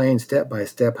 explain step by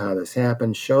step how this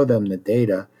happens, show them the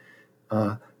data,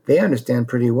 they understand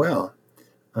pretty well.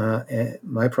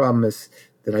 My problem is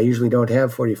that I usually don't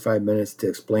have 45 minutes to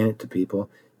explain it to people.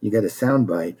 You get a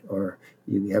soundbite, or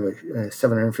you have a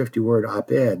 750 word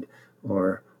op-ed,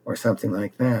 or something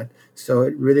like that. So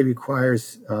it really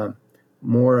requires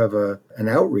more of an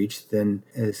outreach than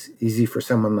is easy for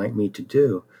someone like me to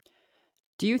do.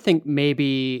 Do you think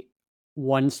maybe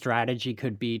one strategy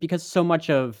could be, because so much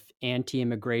of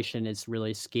anti-immigration is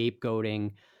really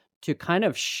scapegoating, to kind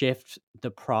of shift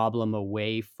the problem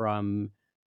away from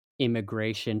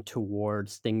immigration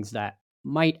towards things that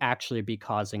might actually be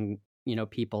causing,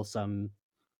 people some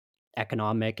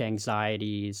economic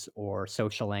anxieties or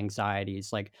social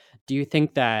anxieties? Like, do you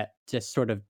think that just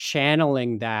sort of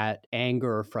channeling that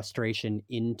anger or frustration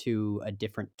into a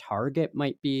different target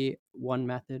might be one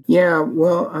method? Yeah,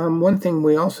 well, one thing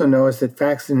we also know is that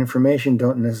facts and information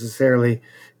don't necessarily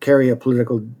carry a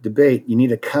political debate. You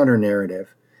need a counter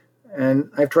narrative. And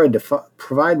I've tried to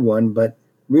provide one, but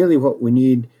really what we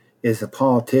need is a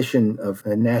politician of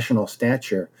a national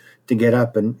stature to get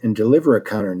up and deliver a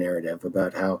counter narrative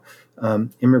about how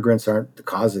immigrants aren't the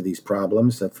cause of these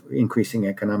problems of increasing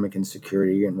economic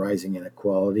insecurity and rising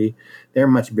inequality. They're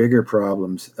much bigger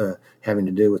problems having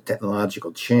to do with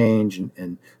technological change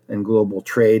and global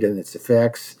trade and its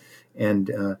effects,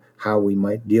 and how we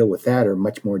might deal with that are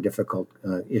much more difficult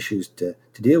issues to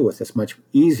deal with. It's much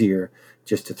easier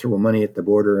just to throw money at the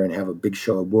border and have a big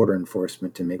show of border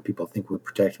enforcement to make people think we're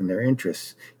protecting their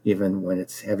interests, even when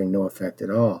it's having no effect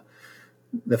at all.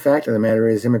 The fact of the matter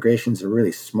is, immigration is a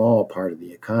really small part of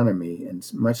the economy, and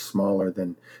it's much smaller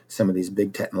than some of these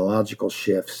big technological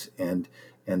shifts and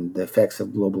the effects of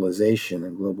globalization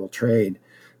and global trade,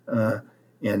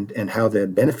 and how the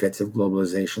benefits of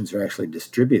globalizations are actually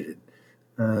distributed.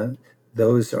 Uh,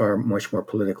 those are much more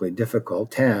politically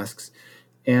difficult tasks.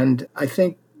 And I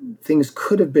think things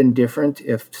could have been different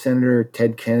if Senator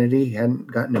Ted Kennedy hadn't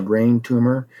gotten a brain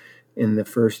tumor in the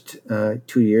first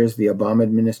 2 years of the Obama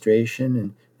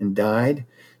administration and died.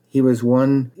 He was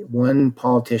one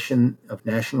politician of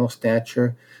national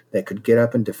stature that could get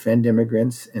up and defend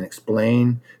immigrants and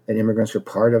explain that immigrants were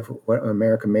part of what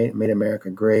America made America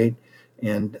great,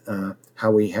 and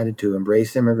how we had to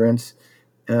embrace immigrants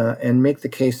and make the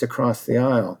case across the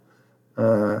aisle.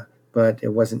 But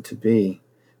it wasn't to be.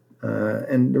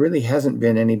 And there really hasn't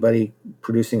been anybody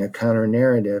producing a counter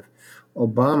narrative.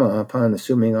 Obama, upon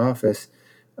assuming office,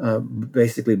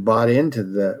 basically bought into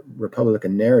the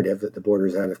Republican narrative that the border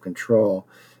is out of control.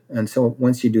 And so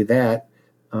once you do that,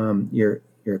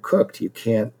 you're cooked. You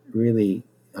can't really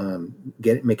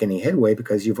make any headway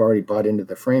because you've already bought into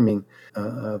the framing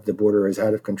of the border is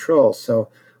out of control. So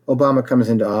Obama comes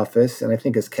into office, and I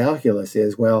think his calculus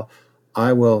is, well,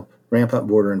 I will ramp up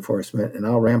border enforcement and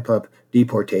I'll ramp up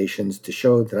deportations to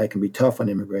show that I can be tough on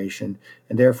immigration,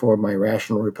 and therefore my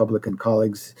rational Republican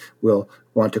colleagues will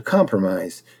want to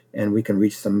compromise, and we can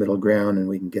reach some middle ground and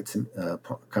we can get some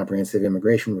comprehensive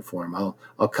immigration reform.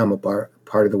 I'll come a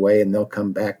part of the way and they'll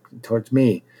come back towards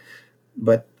me.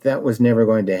 But that was never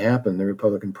going to happen. The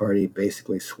Republican Party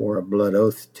basically swore a blood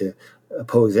oath to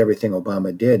oppose everything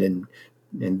Obama did and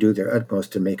do their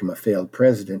utmost to make him a failed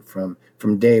president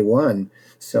from day one.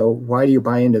 So why do you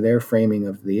buy into their framing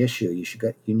of the issue?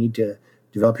 You need to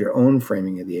develop your own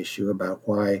framing of the issue about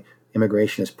why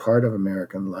immigration is part of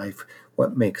American life,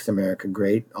 what makes America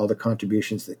great, all the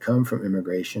contributions that come from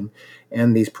immigration,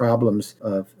 and these problems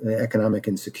of economic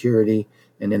insecurity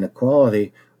and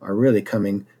inequality are really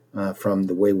coming from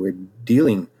the way we're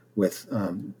dealing with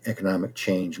economic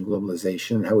change and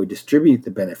globalization, and how we distribute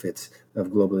the benefits of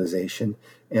globalization,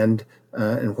 and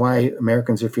why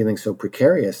Americans are feeling so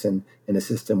precarious in a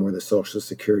system where the Social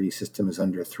Security system is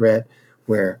under threat,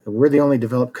 where we're the only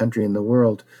developed country in the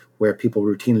world where people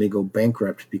routinely go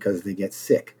bankrupt because they get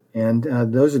sick. And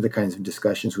those are the kinds of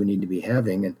discussions we need to be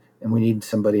having, and we need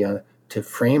somebody to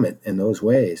frame it in those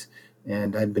ways.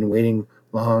 And I've been waiting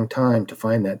a long time to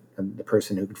find that the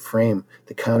person who could frame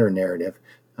the counter narrative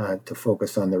to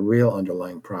focus on the real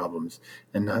underlying problems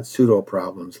and not pseudo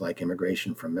problems like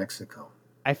immigration from Mexico.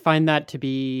 I find that to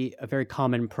be a very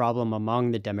common problem among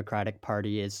the Democratic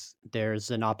Party is there's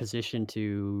an opposition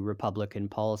to Republican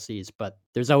policies, but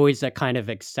there's always a kind of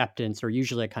acceptance, or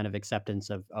usually a kind of acceptance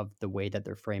of the way that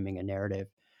they're framing a narrative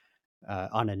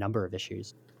on a number of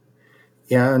issues.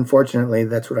 Yeah, unfortunately,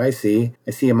 that's what I see.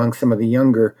 I see among some of the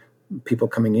younger people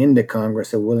coming into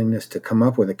Congress a willingness to come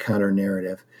up with a counter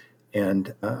narrative.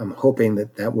 And I'm hoping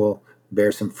that will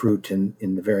bear some fruit in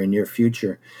the very near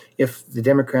future. If the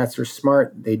Democrats are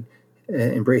smart, they'd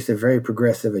embrace a very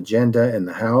progressive agenda in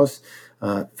the House,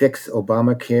 fix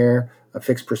Obamacare,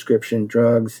 fix prescription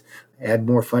drugs, add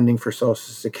more funding for Social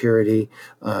Security,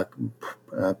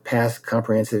 pass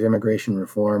comprehensive immigration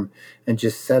reform, and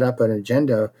just set up an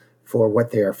agenda for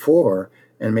what they are for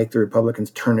and make the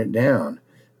Republicans turn it down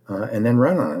and then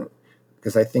run on it.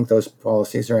 Because I think those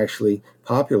policies are actually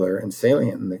popular and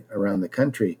salient around the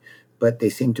country, but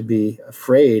they seem to be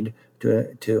afraid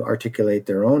to articulate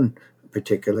their own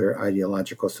particular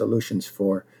ideological solutions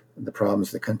for the problems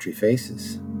the country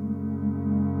faces.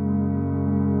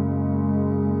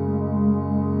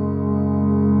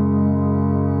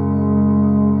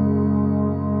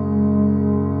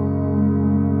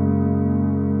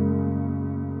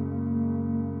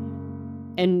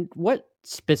 And what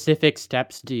specific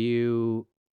steps do you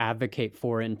advocate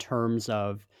for in terms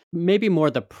of maybe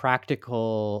more the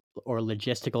practical or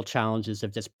logistical challenges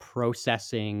of just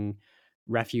processing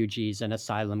refugees and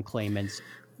asylum claimants?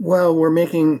 Well, we're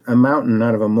making a mountain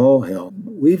out of a molehill.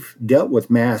 We've dealt with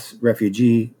mass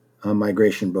refugee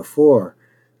migration before.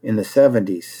 In the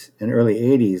 70s and early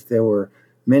 80s, there were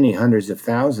many hundreds of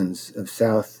thousands of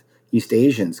Southeast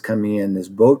Asians coming in as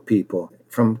boat people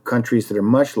from countries that are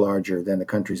much larger than the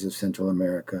countries of Central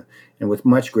America and with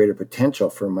much greater potential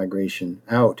for migration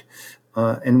out.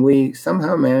 And we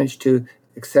somehow managed to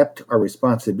accept our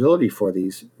responsibility for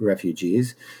these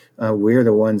refugees. We're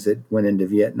the ones that went into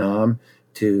Vietnam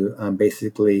to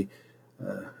basically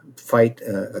fight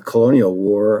a colonial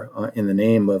war in the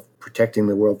name of protecting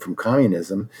the world from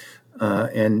communism,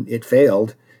 and it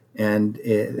failed. And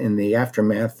in the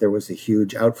aftermath, there was a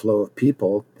huge outflow of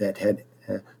people that had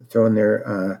thrown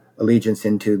their allegiance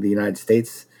into the United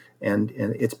States and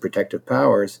its protective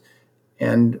powers.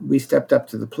 And we stepped up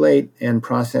to the plate and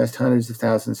processed hundreds of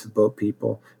thousands of boat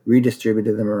people,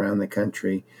 redistributed them around the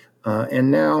country.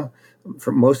 And now,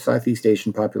 for most Southeast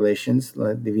Asian populations,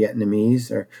 like the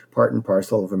Vietnamese, are part and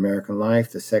parcel of American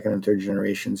life. The second and third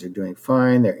generations are doing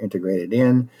fine. They're integrated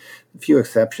in. A few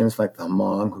exceptions, like the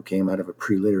Hmong, who came out of a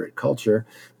pre-literate culture.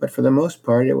 But for the most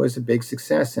part, it was a big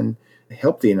success and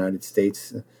helped the United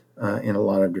States in a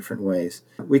lot of different ways.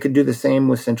 We could do the same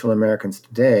with Central Americans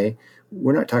today.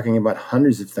 We're not talking about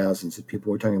hundreds of thousands of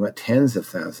people. We're talking about tens of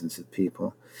thousands of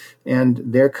people. And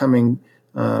they're coming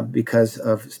because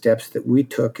of steps that we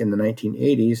took in the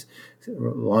 1980s,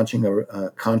 launching a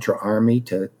Contra army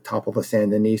to topple the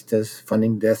Sandinistas,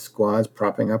 funding death squads,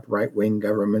 propping up right-wing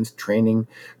governments, training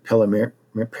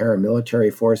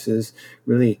paramilitary forces,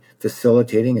 really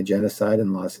facilitating a genocide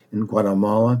in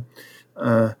Guatemala.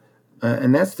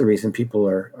 And that's the reason people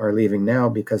are leaving now,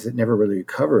 because it never really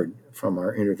recovered from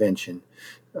our intervention.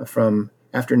 From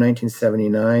after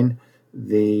 1979,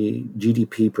 the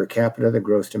GDP per capita, the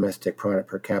gross domestic product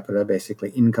per capita, basically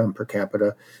income per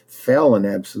capita, fell in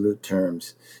absolute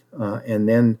terms, and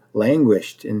then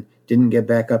languished and didn't get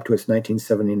back up to its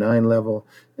 1979 level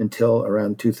until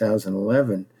around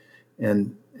 2011.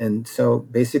 And so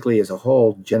basically, as a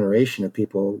whole generation of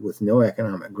people with no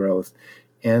economic growth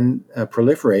and a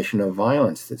proliferation of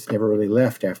violence that's never really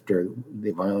left after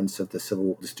the violence of the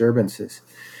civil disturbances.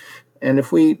 And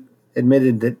if we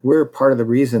admitted that we're part of the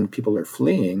reason people are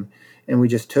fleeing, and we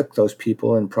just took those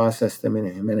people and processed them in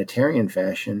a humanitarian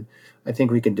fashion, I think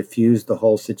we could diffuse the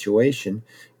whole situation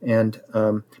and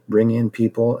bring in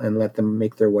people and let them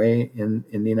make their way in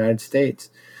the United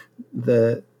States.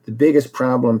 The biggest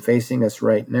problem facing us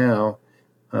right now,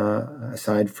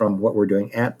 aside from what we're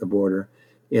doing at the border,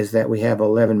 is that we have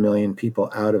 11 million people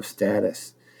out of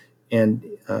status. And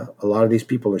a lot of these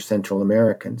people are Central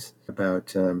Americans. About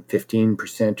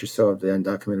 15% or so of the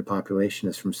undocumented population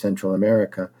is from Central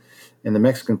America, and the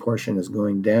Mexican portion is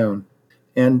going down.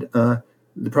 And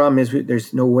the problem is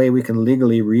there's no way we can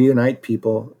legally reunite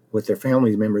people with their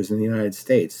family members in the United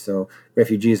States. So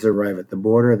refugees arrive at the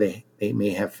border. They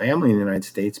may have family in the United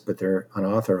States, but they're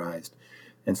unauthorized.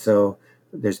 And so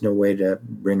there's no way to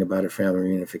bring about a family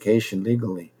reunification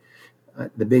legally.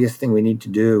 The biggest thing we need to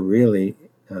do really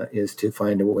is to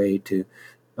find a way to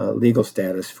legal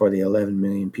status for the 11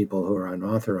 million people who are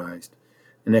unauthorized.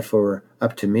 And if it were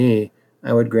up to me,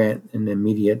 I would grant an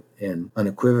immediate and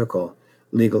unequivocal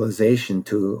legalization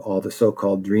to all the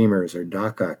so-called dreamers or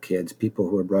DACA kids, people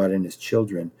who were brought in as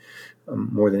children.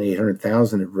 More than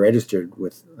 800,000 have registered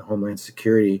with Homeland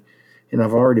Security and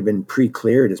have already been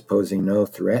pre-cleared as posing no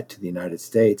threat to the United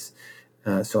States.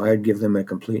 So I would give them a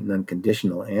complete and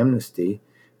unconditional amnesty.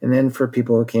 And then for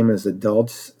people who came as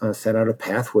adults, set out a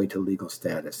pathway to legal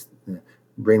status,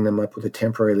 bring them up with a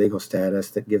temporary legal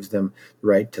status that gives them the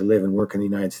right to live and work in the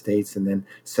United States, and then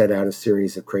set out a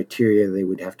series of criteria they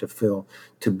would have to fill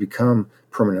to become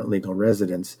permanent legal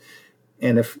residents.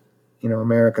 And if,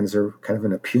 Americans are kind of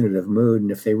in a punitive mood,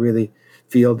 and if they really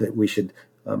feel that we should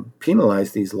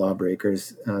penalize these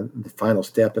lawbreakers, the final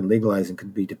step in legalizing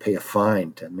could be to pay a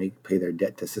fine to pay their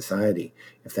debt to society,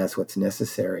 if that's what's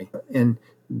necessary. And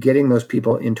getting those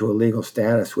people into a legal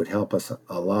status would help us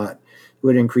a lot. It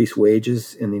would increase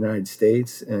wages in the United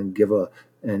States and give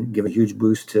a huge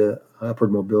boost to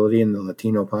upward mobility in the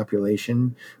Latino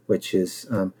population, which is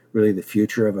really the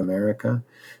future of America,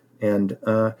 and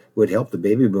would help the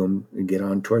baby boom get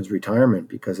on towards retirement,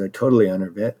 because they're totally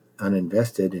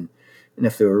uninvested. And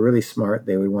if they were really smart,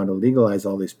 they would want to legalize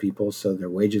all these people so their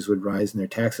wages would rise and their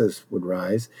taxes would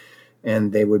rise,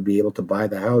 and they would be able to buy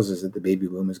the houses that the baby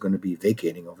boom is going to be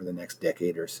vacating over the next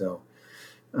decade or so.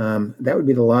 That would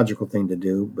be the logical thing to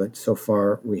do, but so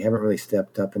far we haven't really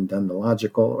stepped up and done the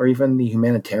logical or even the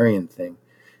humanitarian thing.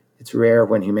 It's rare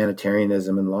when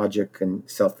humanitarianism and logic and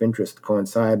self-interest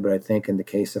coincide, but I think in the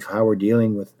case of how we're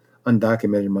dealing with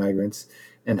undocumented migrants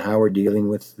and how we're dealing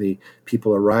with the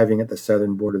people arriving at the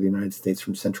southern border of the United States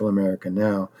from Central America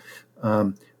now,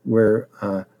 we're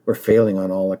failing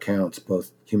on all accounts,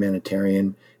 both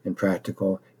humanitarian and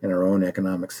practical, and our own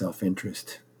economic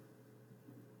self-interest.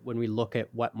 When we look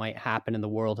at what might happen in the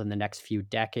world in the next few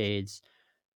decades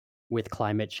with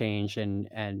climate change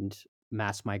and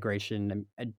mass migration,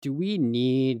 do we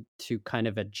need to kind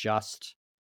of adjust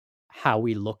how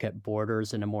we look at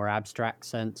borders in a more abstract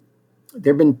sense?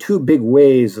 There have been two big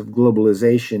waves of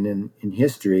globalization in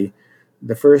history.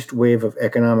 The first wave of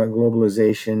economic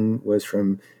globalization was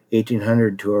from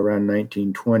 1800 to around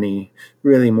 1920,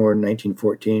 really more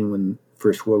 1914 when the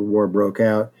First World War broke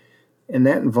out. And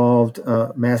that involved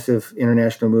massive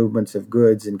international movements of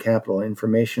goods and capital and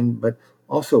information, but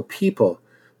also people.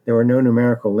 There were no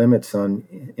numerical limits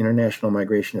on international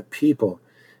migration of people.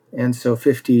 And so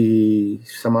 50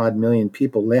 some odd million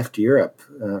people left Europe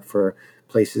for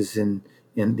places in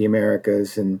the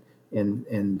Americas and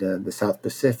the South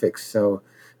Pacific. So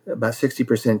about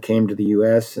 60% came to the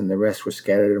US, and the rest were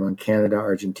scattered among Canada,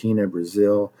 Argentina,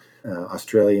 Brazil,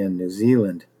 Australia, and New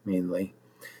Zealand mainly.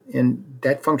 And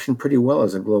that functioned pretty well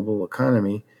as a global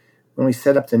economy. When we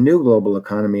set up the new global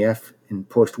economy in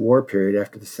post-war period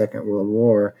after the Second World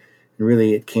War, and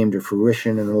really it came to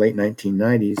fruition in the late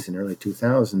 1990s and early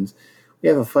 2000s, we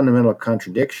have a fundamental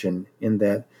contradiction in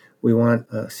that we want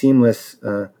a seamless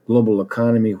global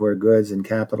economy where goods and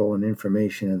capital and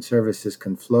information and services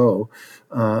can flow,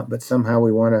 but somehow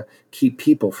we want to keep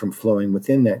people from flowing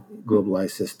within that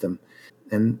globalized system.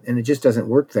 And it just doesn't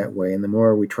work that way. And the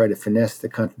more we try to finesse the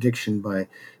contradiction by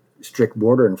strict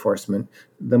border enforcement,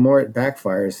 the more it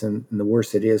backfires and the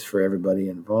worse it is for everybody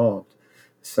involved.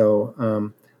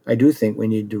 So I do think we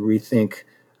need to rethink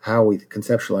how we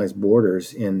conceptualize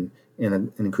borders in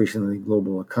an increasingly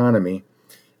global economy.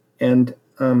 And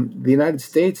the United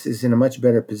States is in a much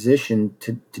better position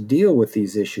to deal with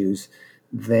these issues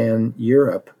than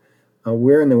Europe.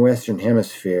 We're in the Western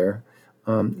Hemisphere.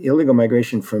 Illegal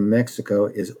migration from Mexico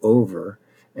is over,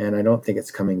 and I don't think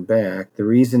it's coming back. The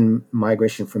reason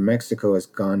migration from Mexico has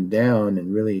gone down,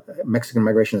 and really Mexican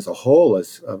migration as a whole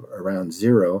is around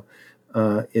zero,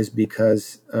 is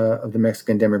because of the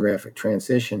Mexican demographic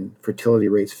transition. Fertility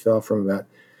rates fell from about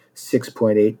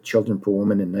 6.8 children per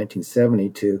woman in 1970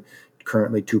 to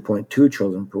currently 2.2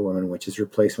 children per woman, which is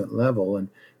replacement level. And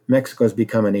Mexico's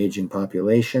become an aging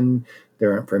population.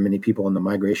 There aren't very many people in the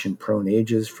migration-prone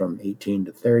ages from 18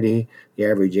 to 30. The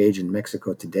average age in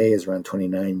Mexico today is around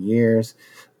 29 years.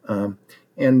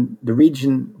 And the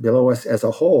region below us as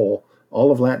a whole,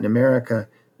 all of Latin America,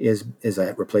 is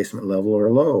at replacement level or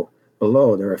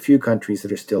below. There are a few countries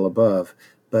that are still above,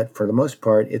 but for the most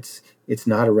part, it's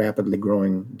not a rapidly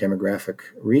growing demographic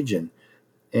region.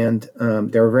 And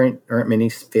there aren't many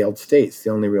failed states.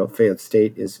 The only real failed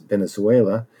state is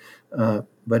Venezuela.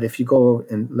 But if you go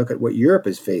and look at what Europe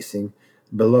is facing,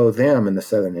 below them in the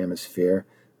southern hemisphere,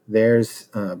 there's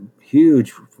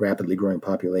huge, rapidly growing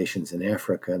populations in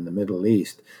Africa and the Middle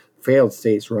East, failed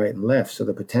states right and left. So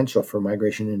the potential for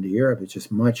migration into Europe is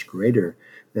just much greater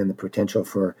than the potential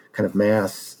for kind of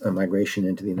mass migration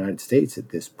into the United States at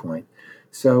this point.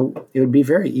 So it would be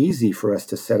very easy for us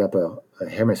to set up a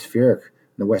hemispheric,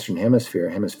 the Western Hemisphere,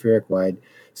 a hemispheric-wide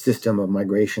system of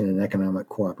migration and economic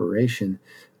cooperation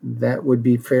that would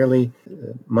be fairly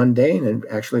mundane and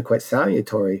actually quite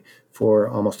salutary for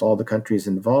almost all the countries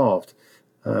involved.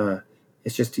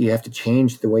 It's just you have to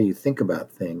change the way you think about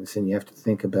things, and you have to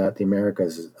think about the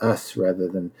Americas as us rather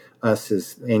than us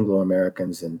as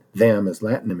Anglo-Americans and them as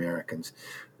Latin Americans.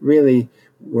 Really,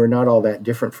 we're not all that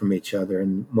different from each other,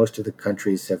 and most of the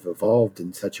countries have evolved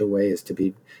in such a way as to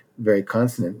be very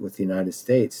consonant with the United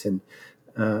States. And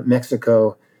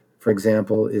Mexico, for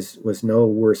example, was no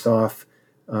worse off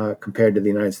compared to the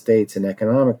United States in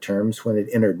economic terms when it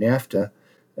entered NAFTA,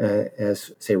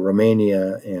 as, say,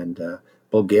 Romania and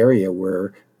Bulgaria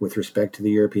were with respect to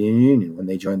the European Union when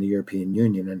they joined the European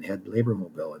Union and had labor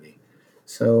mobility.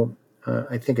 So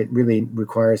I think it really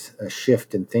requires a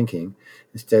shift in thinking.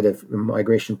 Instead of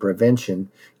migration prevention,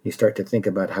 you start to think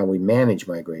about how we manage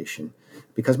migration.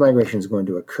 Because migration is going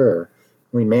to occur,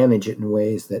 we manage it in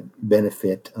ways that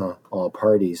benefit all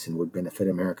parties and would benefit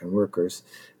American workers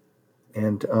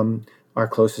and our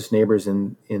closest neighbors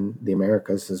in the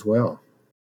Americas as well.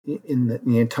 In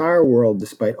the entire world,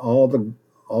 despite all the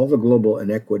global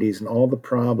inequities and all the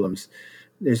problems,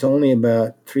 there's only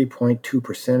about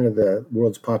 3.2% of the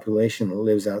world's population that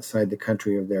lives outside the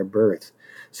country of their birth.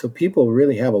 So people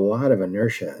really have a lot of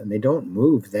inertia, and they don't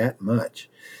move that much.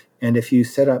 And if you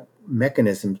set up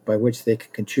mechanisms by which they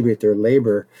can contribute their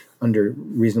labor under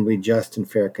reasonably just and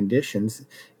fair conditions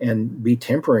and be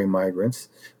temporary migrants,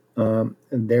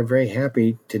 they're very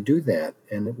happy to do that,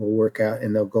 and it will work out,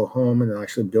 and they'll go home and they'll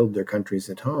actually build their countries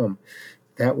at home.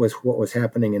 That was what was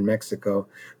happening in Mexico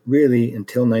really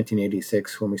until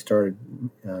 1986 when we started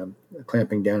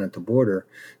clamping down at the border.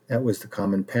 That was the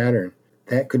common pattern.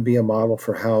 That could be a model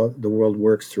for how the world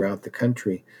works throughout the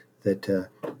country, that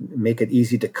make it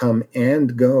easy to come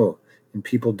and go, and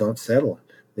people don't settle.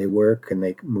 They work and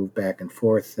they move back and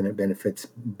forth, and it benefits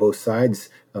both sides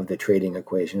of the trading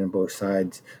equation and both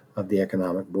sides of the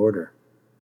economic border.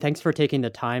 Thanks for taking the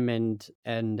time,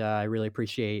 and I really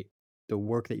appreciate the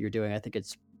work that you're doing. I think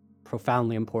it's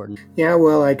profoundly important. Yeah,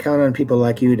 well, I count on people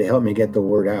like you to help me get the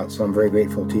word out, so I'm very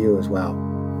grateful to you as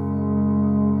well.